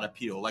is a lot of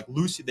peel. Like,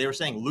 they were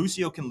saying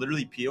Lucio can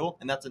literally peel,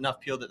 and that's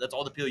enough peel. That's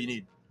all the peel you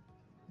need.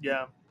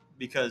 Yeah.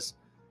 Because,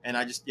 and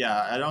I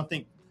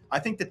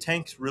think the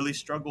tanks really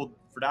struggled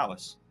for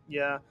Dallas.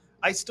 Yeah.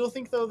 I still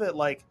think, though, that,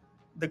 like,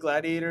 the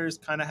Gladiators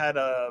kind of had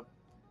a,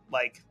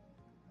 like,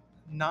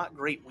 not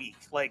great week.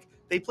 Like,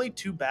 they played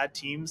two bad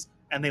teams,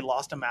 and they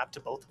lost a map to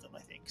both of them,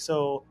 I think.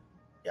 So,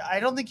 yeah, I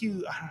don't think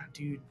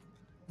dude,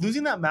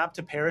 losing that map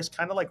to Paris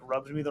kind of, like,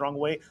 rubbed me the wrong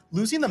way.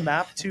 Losing the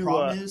map to... The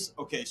problem is,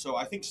 okay, so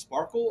I think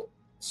Sparkle...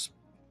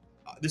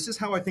 this is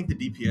how I think the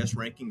DPS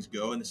rankings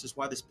go, and this is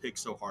why this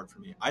pick's so hard for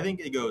me. I think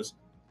it goes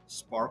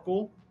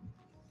Sparkle,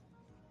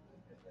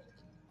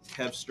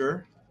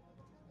 Kevster,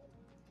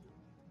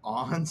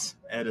 Ons,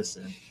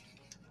 Edison.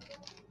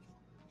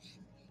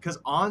 Because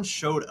Ons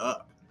showed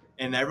up.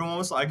 And everyone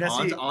was like,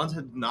 Ons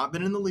had not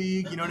been in the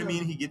league. You know what I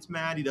mean? He gets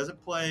mad. He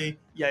doesn't play.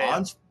 Yeah.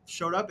 Ons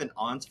showed up, and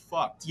Ons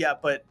fucked. Yeah,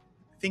 but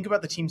think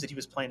about the teams that he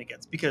was playing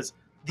against. Because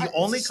the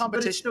only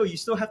competition... But you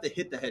still have to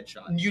hit the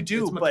headshot. You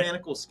do, it's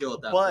mechanical skill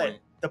at that point.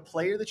 But the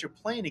player that you're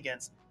playing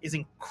against is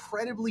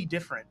incredibly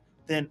different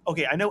than...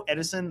 Okay, I know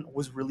Edison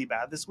was really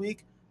bad this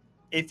week.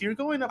 If you're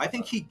going up... I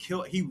think he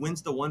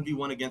wins the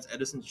 1v1 against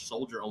Edison's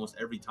Soldier almost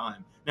every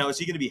time. Now, is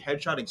he going to be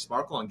headshotting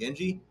Sparkle on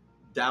Genji?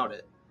 Doubt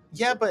it.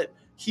 Yeah, but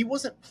he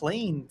wasn't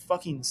playing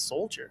fucking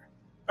Soldier.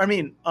 I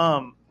mean,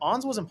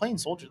 Ons wasn't playing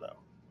Soldier, though.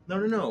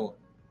 No.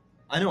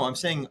 I know. I'm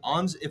saying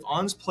if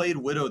Ons played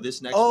Widow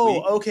this next week...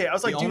 Oh, okay. I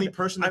was like, the only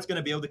person that's going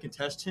to be able to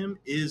contest him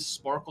is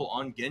Sparkle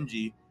on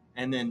Genji,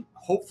 and then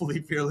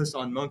hopefully Fearless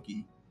on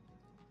Monkey.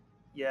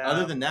 Yeah.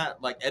 Other than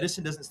that, like,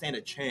 Edison doesn't stand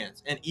a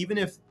chance. And even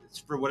if,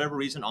 for whatever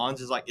reason, Ons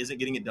isn't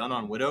getting it done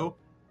on Widow,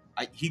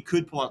 he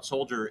could pull out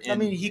Soldier. I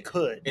mean, he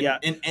could. Yeah.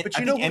 And I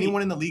think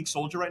anyone in the league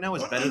Soldier right now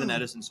is better than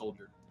Edison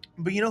Soldier.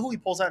 But you know who he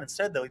pulls out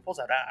instead, though? He pulls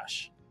out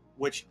Ashe.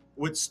 Which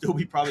would still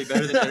be probably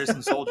better than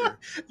Edison Soldier.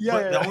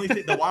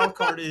 The wild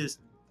card is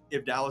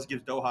if Dallas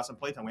gives Doha some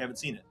playtime. We haven't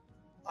seen it.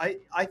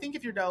 I think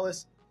if you're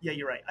Dallas, yeah,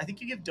 you're right. I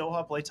think you give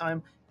Doha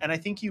playtime, and I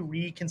think you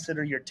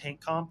reconsider your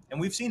tank comp.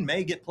 And we've seen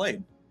May get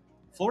played.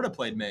 Florida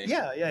played May.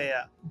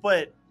 Yeah.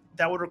 But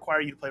that would require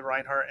you to play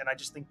Reinhardt, and I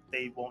just think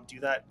they won't do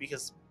that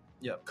because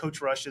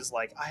Coach Rush is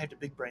like, I have to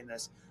big brain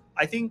this.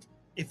 I think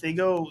if they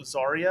go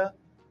Zarya,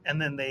 and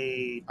then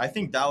I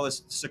think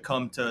Dallas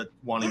succumbed to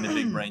wanting the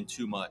big brain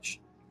too much.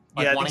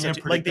 Wanting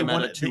to predict the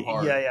meta too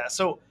hard. Yeah.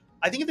 So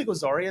I think if they go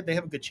Zarya, they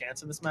have a good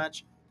chance in this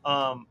match.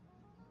 Fuck,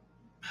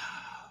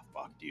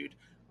 dude.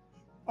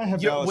 I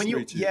have Dallas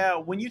 3-2. Yeah,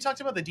 when you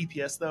talked about the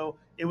DPS, though,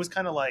 it was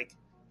kind of like,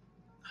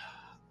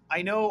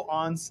 I know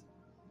Ons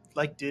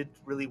like did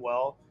really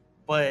well,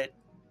 but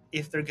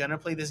if they're gonna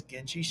play this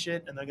Genji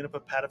shit and they're gonna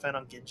put Patafan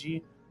on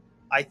Genji,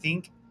 I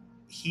think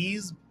he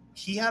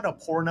had a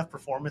poor enough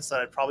performance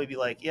that I'd probably be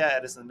like, yeah,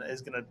 Edison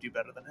is gonna do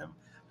better than him.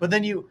 But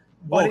then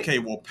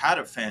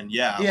Patafan,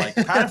 yeah. Like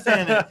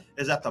Patafan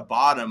is at the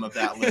bottom of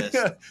that list.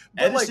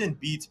 Edison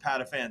beats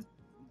Patafan's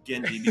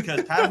Genji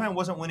because Patafan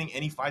wasn't winning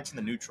any fights in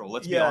the neutral.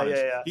 Let's be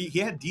honest. Yeah. He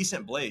had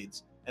decent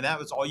blades, and that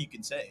was all you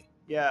can say.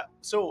 Yeah.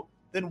 So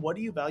then, what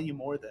do you value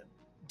more then?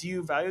 Do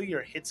you value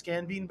your hit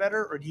scan being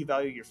better, or do you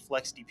value your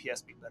flex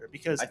DPS being better?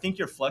 Because I think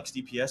your flex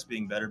DPS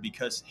being better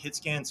because hit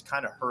scans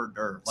kind of hurt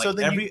her. Like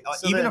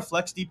a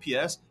flex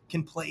DPS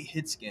can play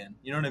hit scan.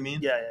 You know what I mean?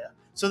 Yeah.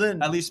 So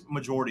then, at least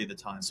majority of the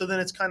time. So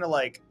then it's kind of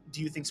like,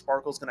 do you think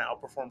Sparkle's going to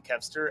outperform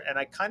Kevster? And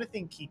I kind of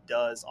think he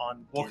does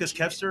on. Well, because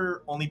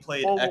Kevster only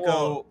played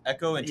Echo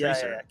and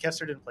Tracer. Yeah.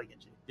 Kevster didn't play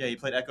Genji. Yeah, he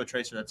played Echo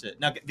Tracer. That's it.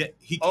 Now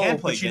he can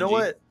play Genji. You know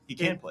what? He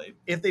can play.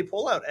 If they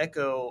pull out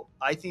Echo,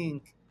 I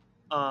think.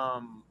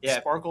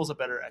 Sparkle's a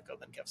better Echo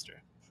than Kevster.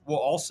 Well,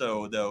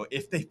 also though,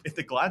 if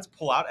the Glads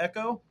pull out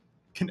Echo,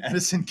 can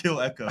Edison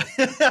kill Echo?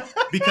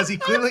 Because he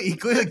clearly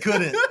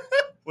couldn't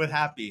with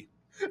Happy.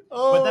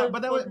 But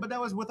that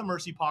was with a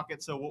Mercy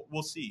pocket, so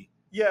we'll see.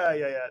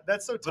 Yeah.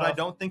 That's so tough. But I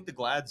don't think the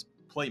Glads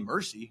play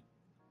Mercy.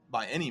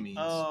 by any means.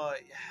 Yeah.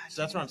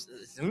 So that's what I'm saying.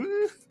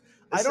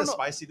 I don't know.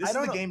 Spicy. This is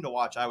the game to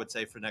watch, I would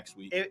say, for next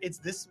week. It's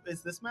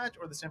this match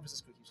or the San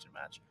Francisco-Houston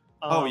match.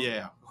 Oh,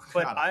 yeah.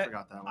 But God, I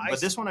forgot that one.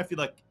 But this one, I feel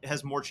like it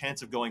has more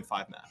chance of going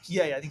 5 maps.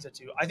 Yeah, I think so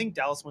too. I think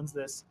Dallas wins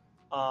this.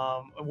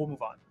 And we'll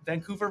move on.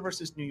 Vancouver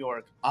versus New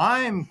York.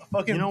 I'm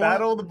fucking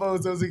battle the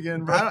bozos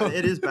again, bro.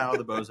 It is battle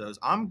the bozos.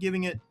 I'm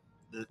giving it.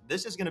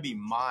 This is going to be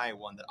my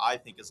one that I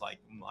think is like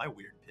my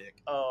weird pick.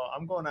 Oh,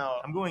 I'm going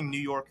out. I'm going New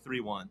York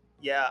 3-1.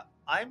 Yeah,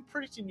 I'm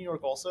predicting New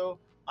York also.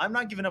 I'm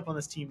not giving up on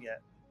this team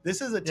yet.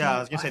 This is a team. Yeah, I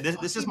was gonna say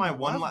this is my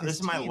one. This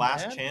is my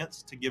last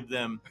chance to give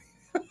them.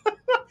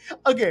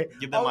 Okay.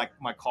 Give them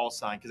my call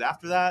sign, because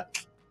after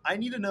that, I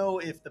need to know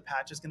if the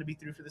patch is going to be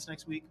through for this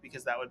next week,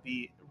 because that would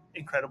be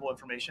incredible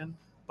information.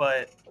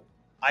 But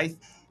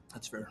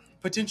that's fair.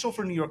 Potential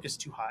for New York is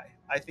too high.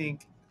 I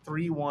think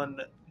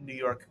 3-1 New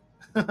York.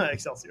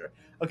 Excelsior.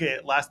 Okay,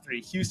 last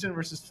 3. Houston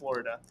versus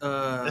Florida.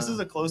 This is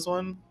a close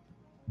one.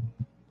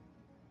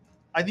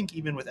 I think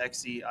even with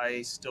XC,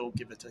 I still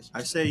give it to Houston.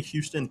 I say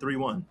Houston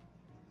 3-1.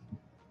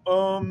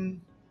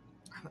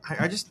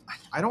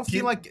 I don't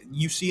feel like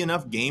you see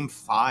enough game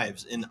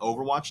 5s in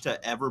Overwatch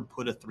to ever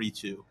put a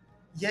 3-2.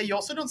 Yeah, you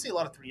also don't see a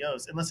lot of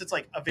 3-0s unless it's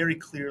like a very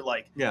clear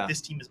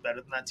this team is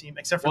better than that team.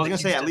 Except for I was gonna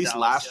say at least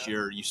last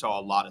year you saw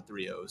a lot of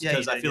 3-0s,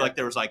 because I feel like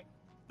there was like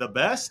the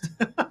best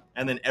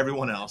and then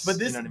everyone else. But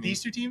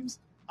these two teams,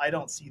 I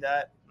don't see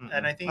that.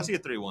 And I think I see a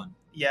 3-1.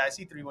 Yeah, I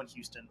see 3-1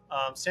 Houston.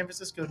 San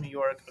Francisco, New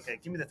York. Okay,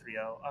 give me the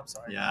 3-0. I'm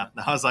sorry. Yeah,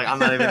 I was like, I'm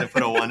not even going to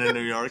put a 1 in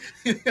New York.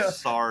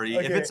 Sorry.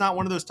 Okay. If it's not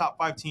one of those top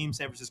 5 teams,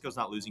 San Francisco's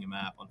not losing a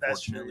map,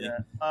 unfortunately.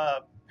 That's true, yeah.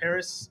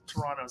 Paris,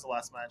 Toronto is the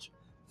last match.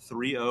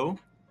 3-0,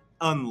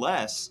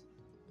 unless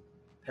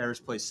Paris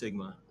plays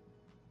Sigma.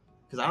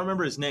 Because I don't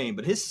remember his name,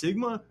 but his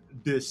Sigma,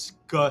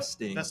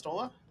 disgusting.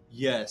 Vestola?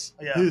 Yes.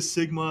 Yeah. His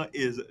Sigma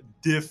is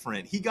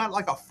different. He got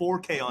like a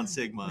 4K on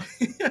Sigma.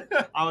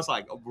 I was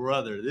like, oh,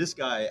 brother, this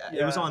guy.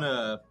 It was on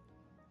a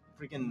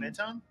freaking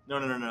Midtown?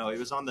 No. It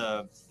was on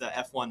the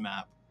F1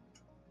 map.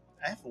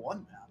 F1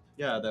 map?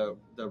 Yeah,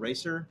 the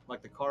racer,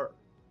 like the car.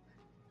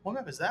 What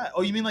map is that?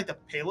 Oh, you mean like the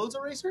Payloads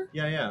Eraser?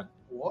 Yeah.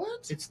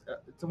 What? It's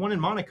the one in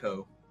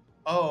Monaco.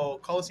 Oh,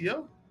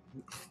 Coliseo?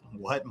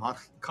 What?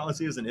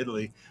 Coliseo is in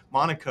Italy.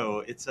 Monaco.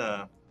 It's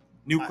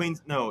New Queen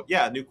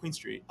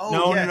Street.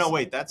 Oh, no,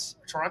 wait, that's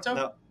Toronto.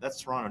 No,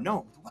 that's Toronto.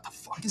 No, what the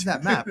fuck is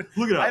that map?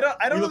 Look it up.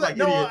 I don't know that.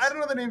 No, I don't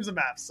know the names of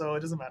maps, so it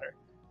doesn't matter.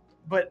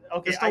 But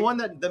okay, it's the one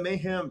that the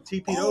Mayhem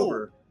TP'd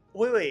over.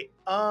 Wait.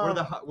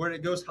 Where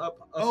it goes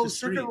up the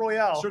street. Circuit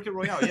Royale. Circuit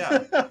Royale,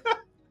 yeah.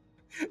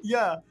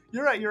 Yeah,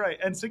 you're right.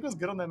 And Sigma's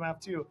good on that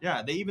map too.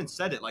 Yeah, they even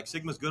said it, like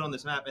Sigma's good on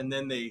this map, and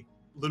then they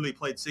literally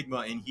played Sigma,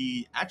 and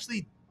he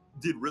actually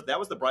did. That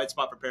was the bright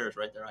spot for Paris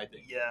right there, I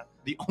think. Yeah,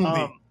 the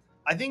only.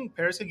 I think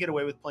Paris could get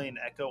away with playing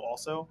Echo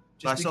also.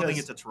 But I still think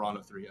it's a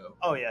Toronto 3-0.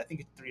 Oh, yeah, I think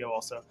it's 3-0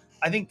 also.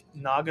 I think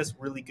Naga's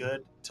really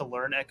good to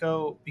learn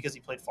Echo because he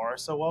played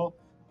Forest so well.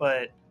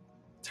 But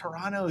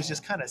Toronto is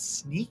just kind of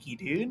sneaky,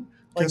 dude.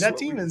 Like, that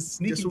team is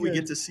sneaky. Guess what we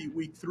get to see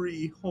week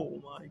 3?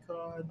 Oh, my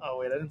God. Oh,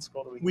 wait, I didn't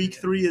scroll to week 3. Week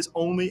 3 is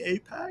only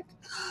APAC?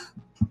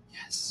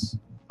 Yes.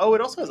 Oh,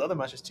 it also has other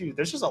matches, too.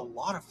 There's just a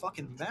lot of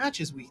fucking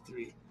matches week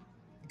 3.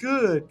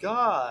 Good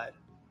God.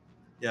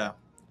 Yeah.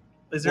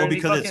 Is there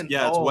because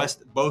it's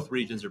West. Both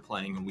regions are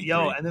playing in week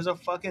 3. And there's a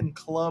fucking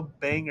club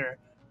banger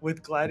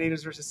with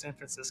Gladiators versus San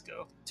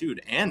Francisco. Dude,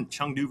 and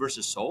Chengdu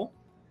versus Seoul?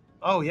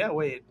 Oh, yeah,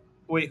 wait,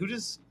 who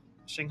does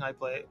Shanghai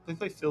play? They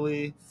play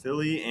Philly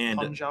and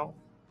Hangzhou.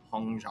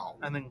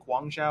 And then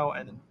Guangzhou,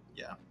 and then...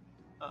 Yeah.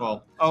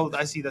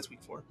 I see, that's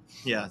week 4.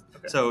 Yeah,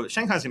 okay. So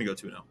Shanghai's going to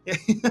go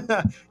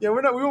 2-0. Yeah,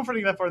 we won't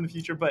predict that far in the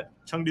future, but...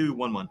 Chengdu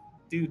 1-1.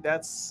 Dude,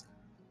 that's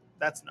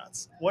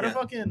nuts. What a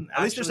fucking...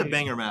 At least there's a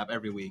banger map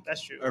every week.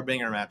 That's true. Or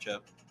banger matchup.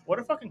 What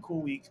a fucking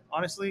cool week.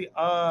 Honestly,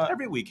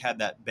 every week had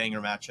that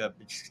banger matchup.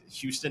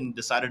 Houston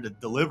decided to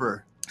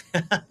deliver.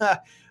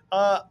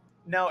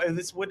 Now, if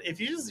this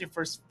is your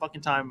first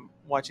fucking time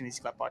watching the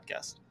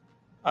Ezclappodcast,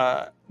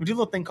 we do a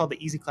little thing called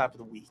the Easy Clap of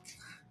the Week.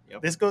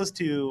 Yep. This goes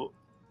to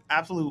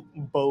absolute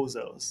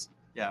bozos.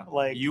 Yeah,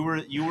 like you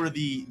were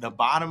the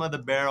bottom of the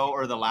barrel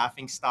or the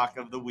laughing stock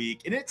of the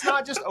week, and it's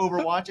not just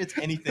Overwatch; it's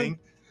anything.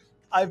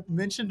 I've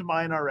mentioned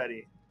mine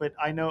already, but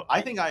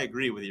I think I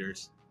agree with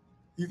yours.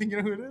 You think you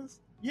know who it is?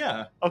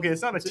 Yeah. Okay,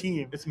 it's not a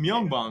team. It's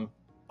Myeongbong.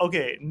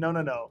 Okay, no.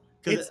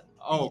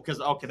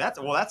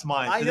 That's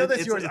mine. I know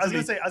that's yours. I was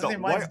gonna say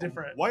mine's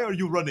different. Why are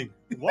you running?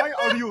 Why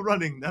are you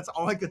running? That's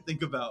all I could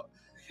think about.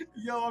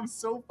 Yo, I'm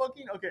so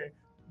fucking okay.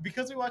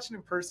 Because we watched it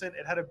in person,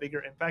 it had a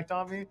bigger impact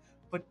on me.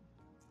 But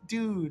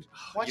dude,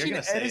 watching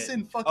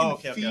Edison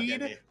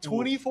feed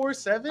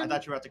 24/7. I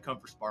thought you were about to come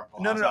for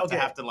Sparkle. No. Okay.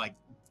 To have to like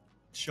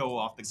show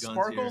off the guns.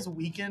 Sparkle's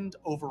weekend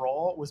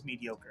overall was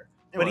mediocre,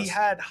 but he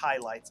had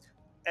highlights.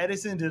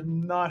 Edison did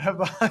not have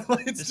the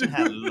highlights. Edison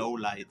had low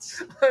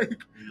lights.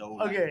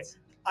 Okay,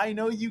 I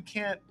know you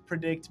can't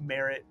predict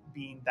Merritt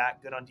being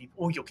that good on DPS.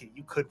 Oh, okay,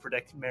 you could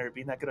predict Merritt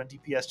being that good on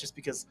DPS just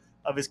because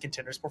of his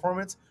contenders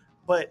performance.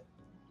 But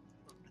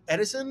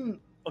Edison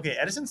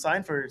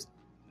signed for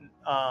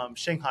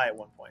Shanghai at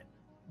one point.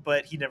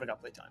 but he never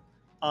got play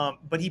time.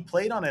 But he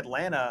played on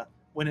Atlanta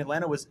when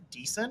Atlanta was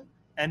decent,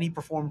 and he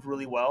performed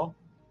really well.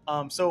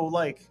 So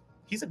like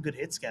he's a good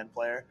hit scan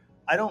player.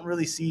 I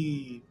didn't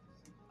see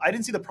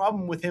the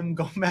problem with him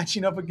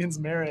matching up against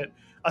Merritt,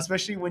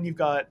 especially when you've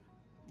got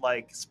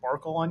like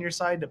Sparkle on your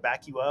side to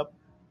back you up.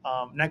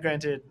 Now,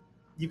 granted,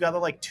 you've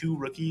got two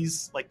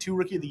rookies, like 2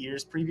 rookie of the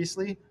years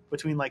previously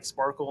between like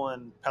Sparkle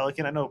and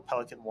Pelican. I know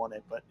Pelican won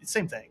it, but it's the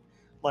same thing.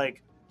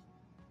 Like,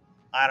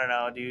 I don't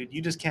know, dude.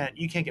 You can't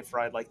get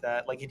fried like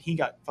that. Like, and he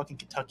got fucking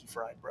Kentucky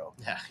fried, bro.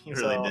 Yeah, he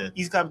really did.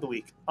 He's clap of the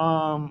week.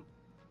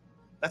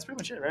 That's pretty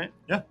much it, right?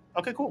 Yeah.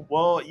 Okay, cool.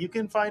 Well, you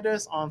can find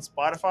us on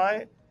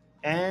Spotify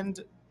and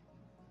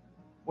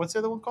what's the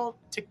other one called?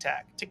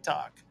 TikTok at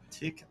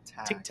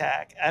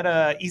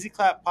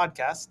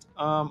Ezclappodcast.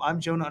 I'm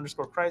Jonah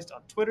 _Christ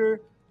on Twitter.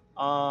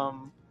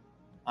 I'm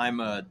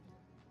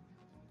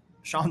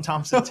Sean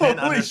Thompson 10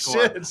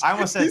 underscore. Shit. I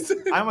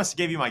almost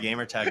gave you my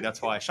gamer tag.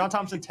 That's why. Sean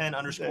Thompson 10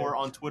 underscore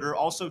on Twitter.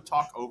 Also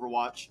talk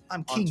Overwatch.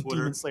 I'm King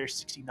Demon Slayer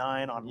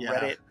 69 on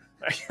Reddit.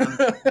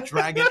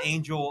 Dragon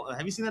Angel.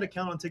 Have you seen that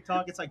account on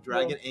TikTok? It's like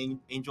Dragon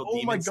Angel Demon Slayer.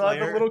 Oh my god,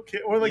 the little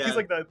kid, or like he's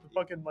like the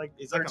fucking like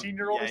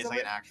 13-year-old. Yeah, he's like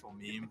an actual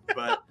meme.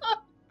 But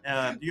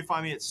you can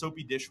find me at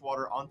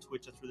Soapydishwaters on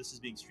Twitch. That's where this is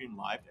being streamed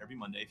live every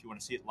Monday if you want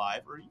to see it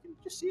live, or you can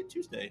just see it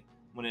Tuesday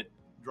when it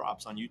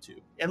drops on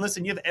YouTube. And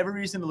listen, you have every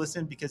reason to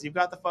listen because you've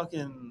got the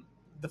fucking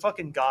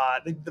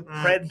god, the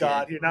Pred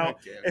god here. Now,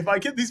 if I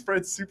get these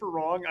Preds super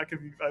wrong, I'm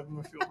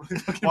gonna feel really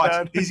fucking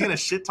bad. He's gonna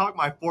shit talk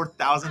my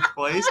 4,000th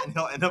place, and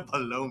he'll end up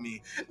below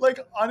me. Like,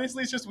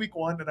 honestly, it's just week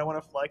 1, and I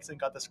want to flex and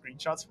got the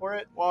screenshots for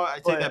it. Well, I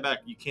take that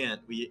back. You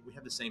can't. We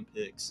have the same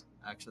picks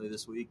actually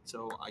this week,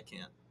 so I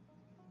can't.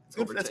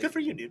 That's good for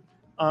you, dude.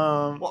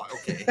 Well,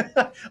 okay.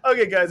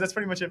 Okay, guys, that's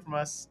pretty much it from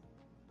us.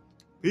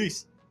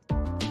 Peace.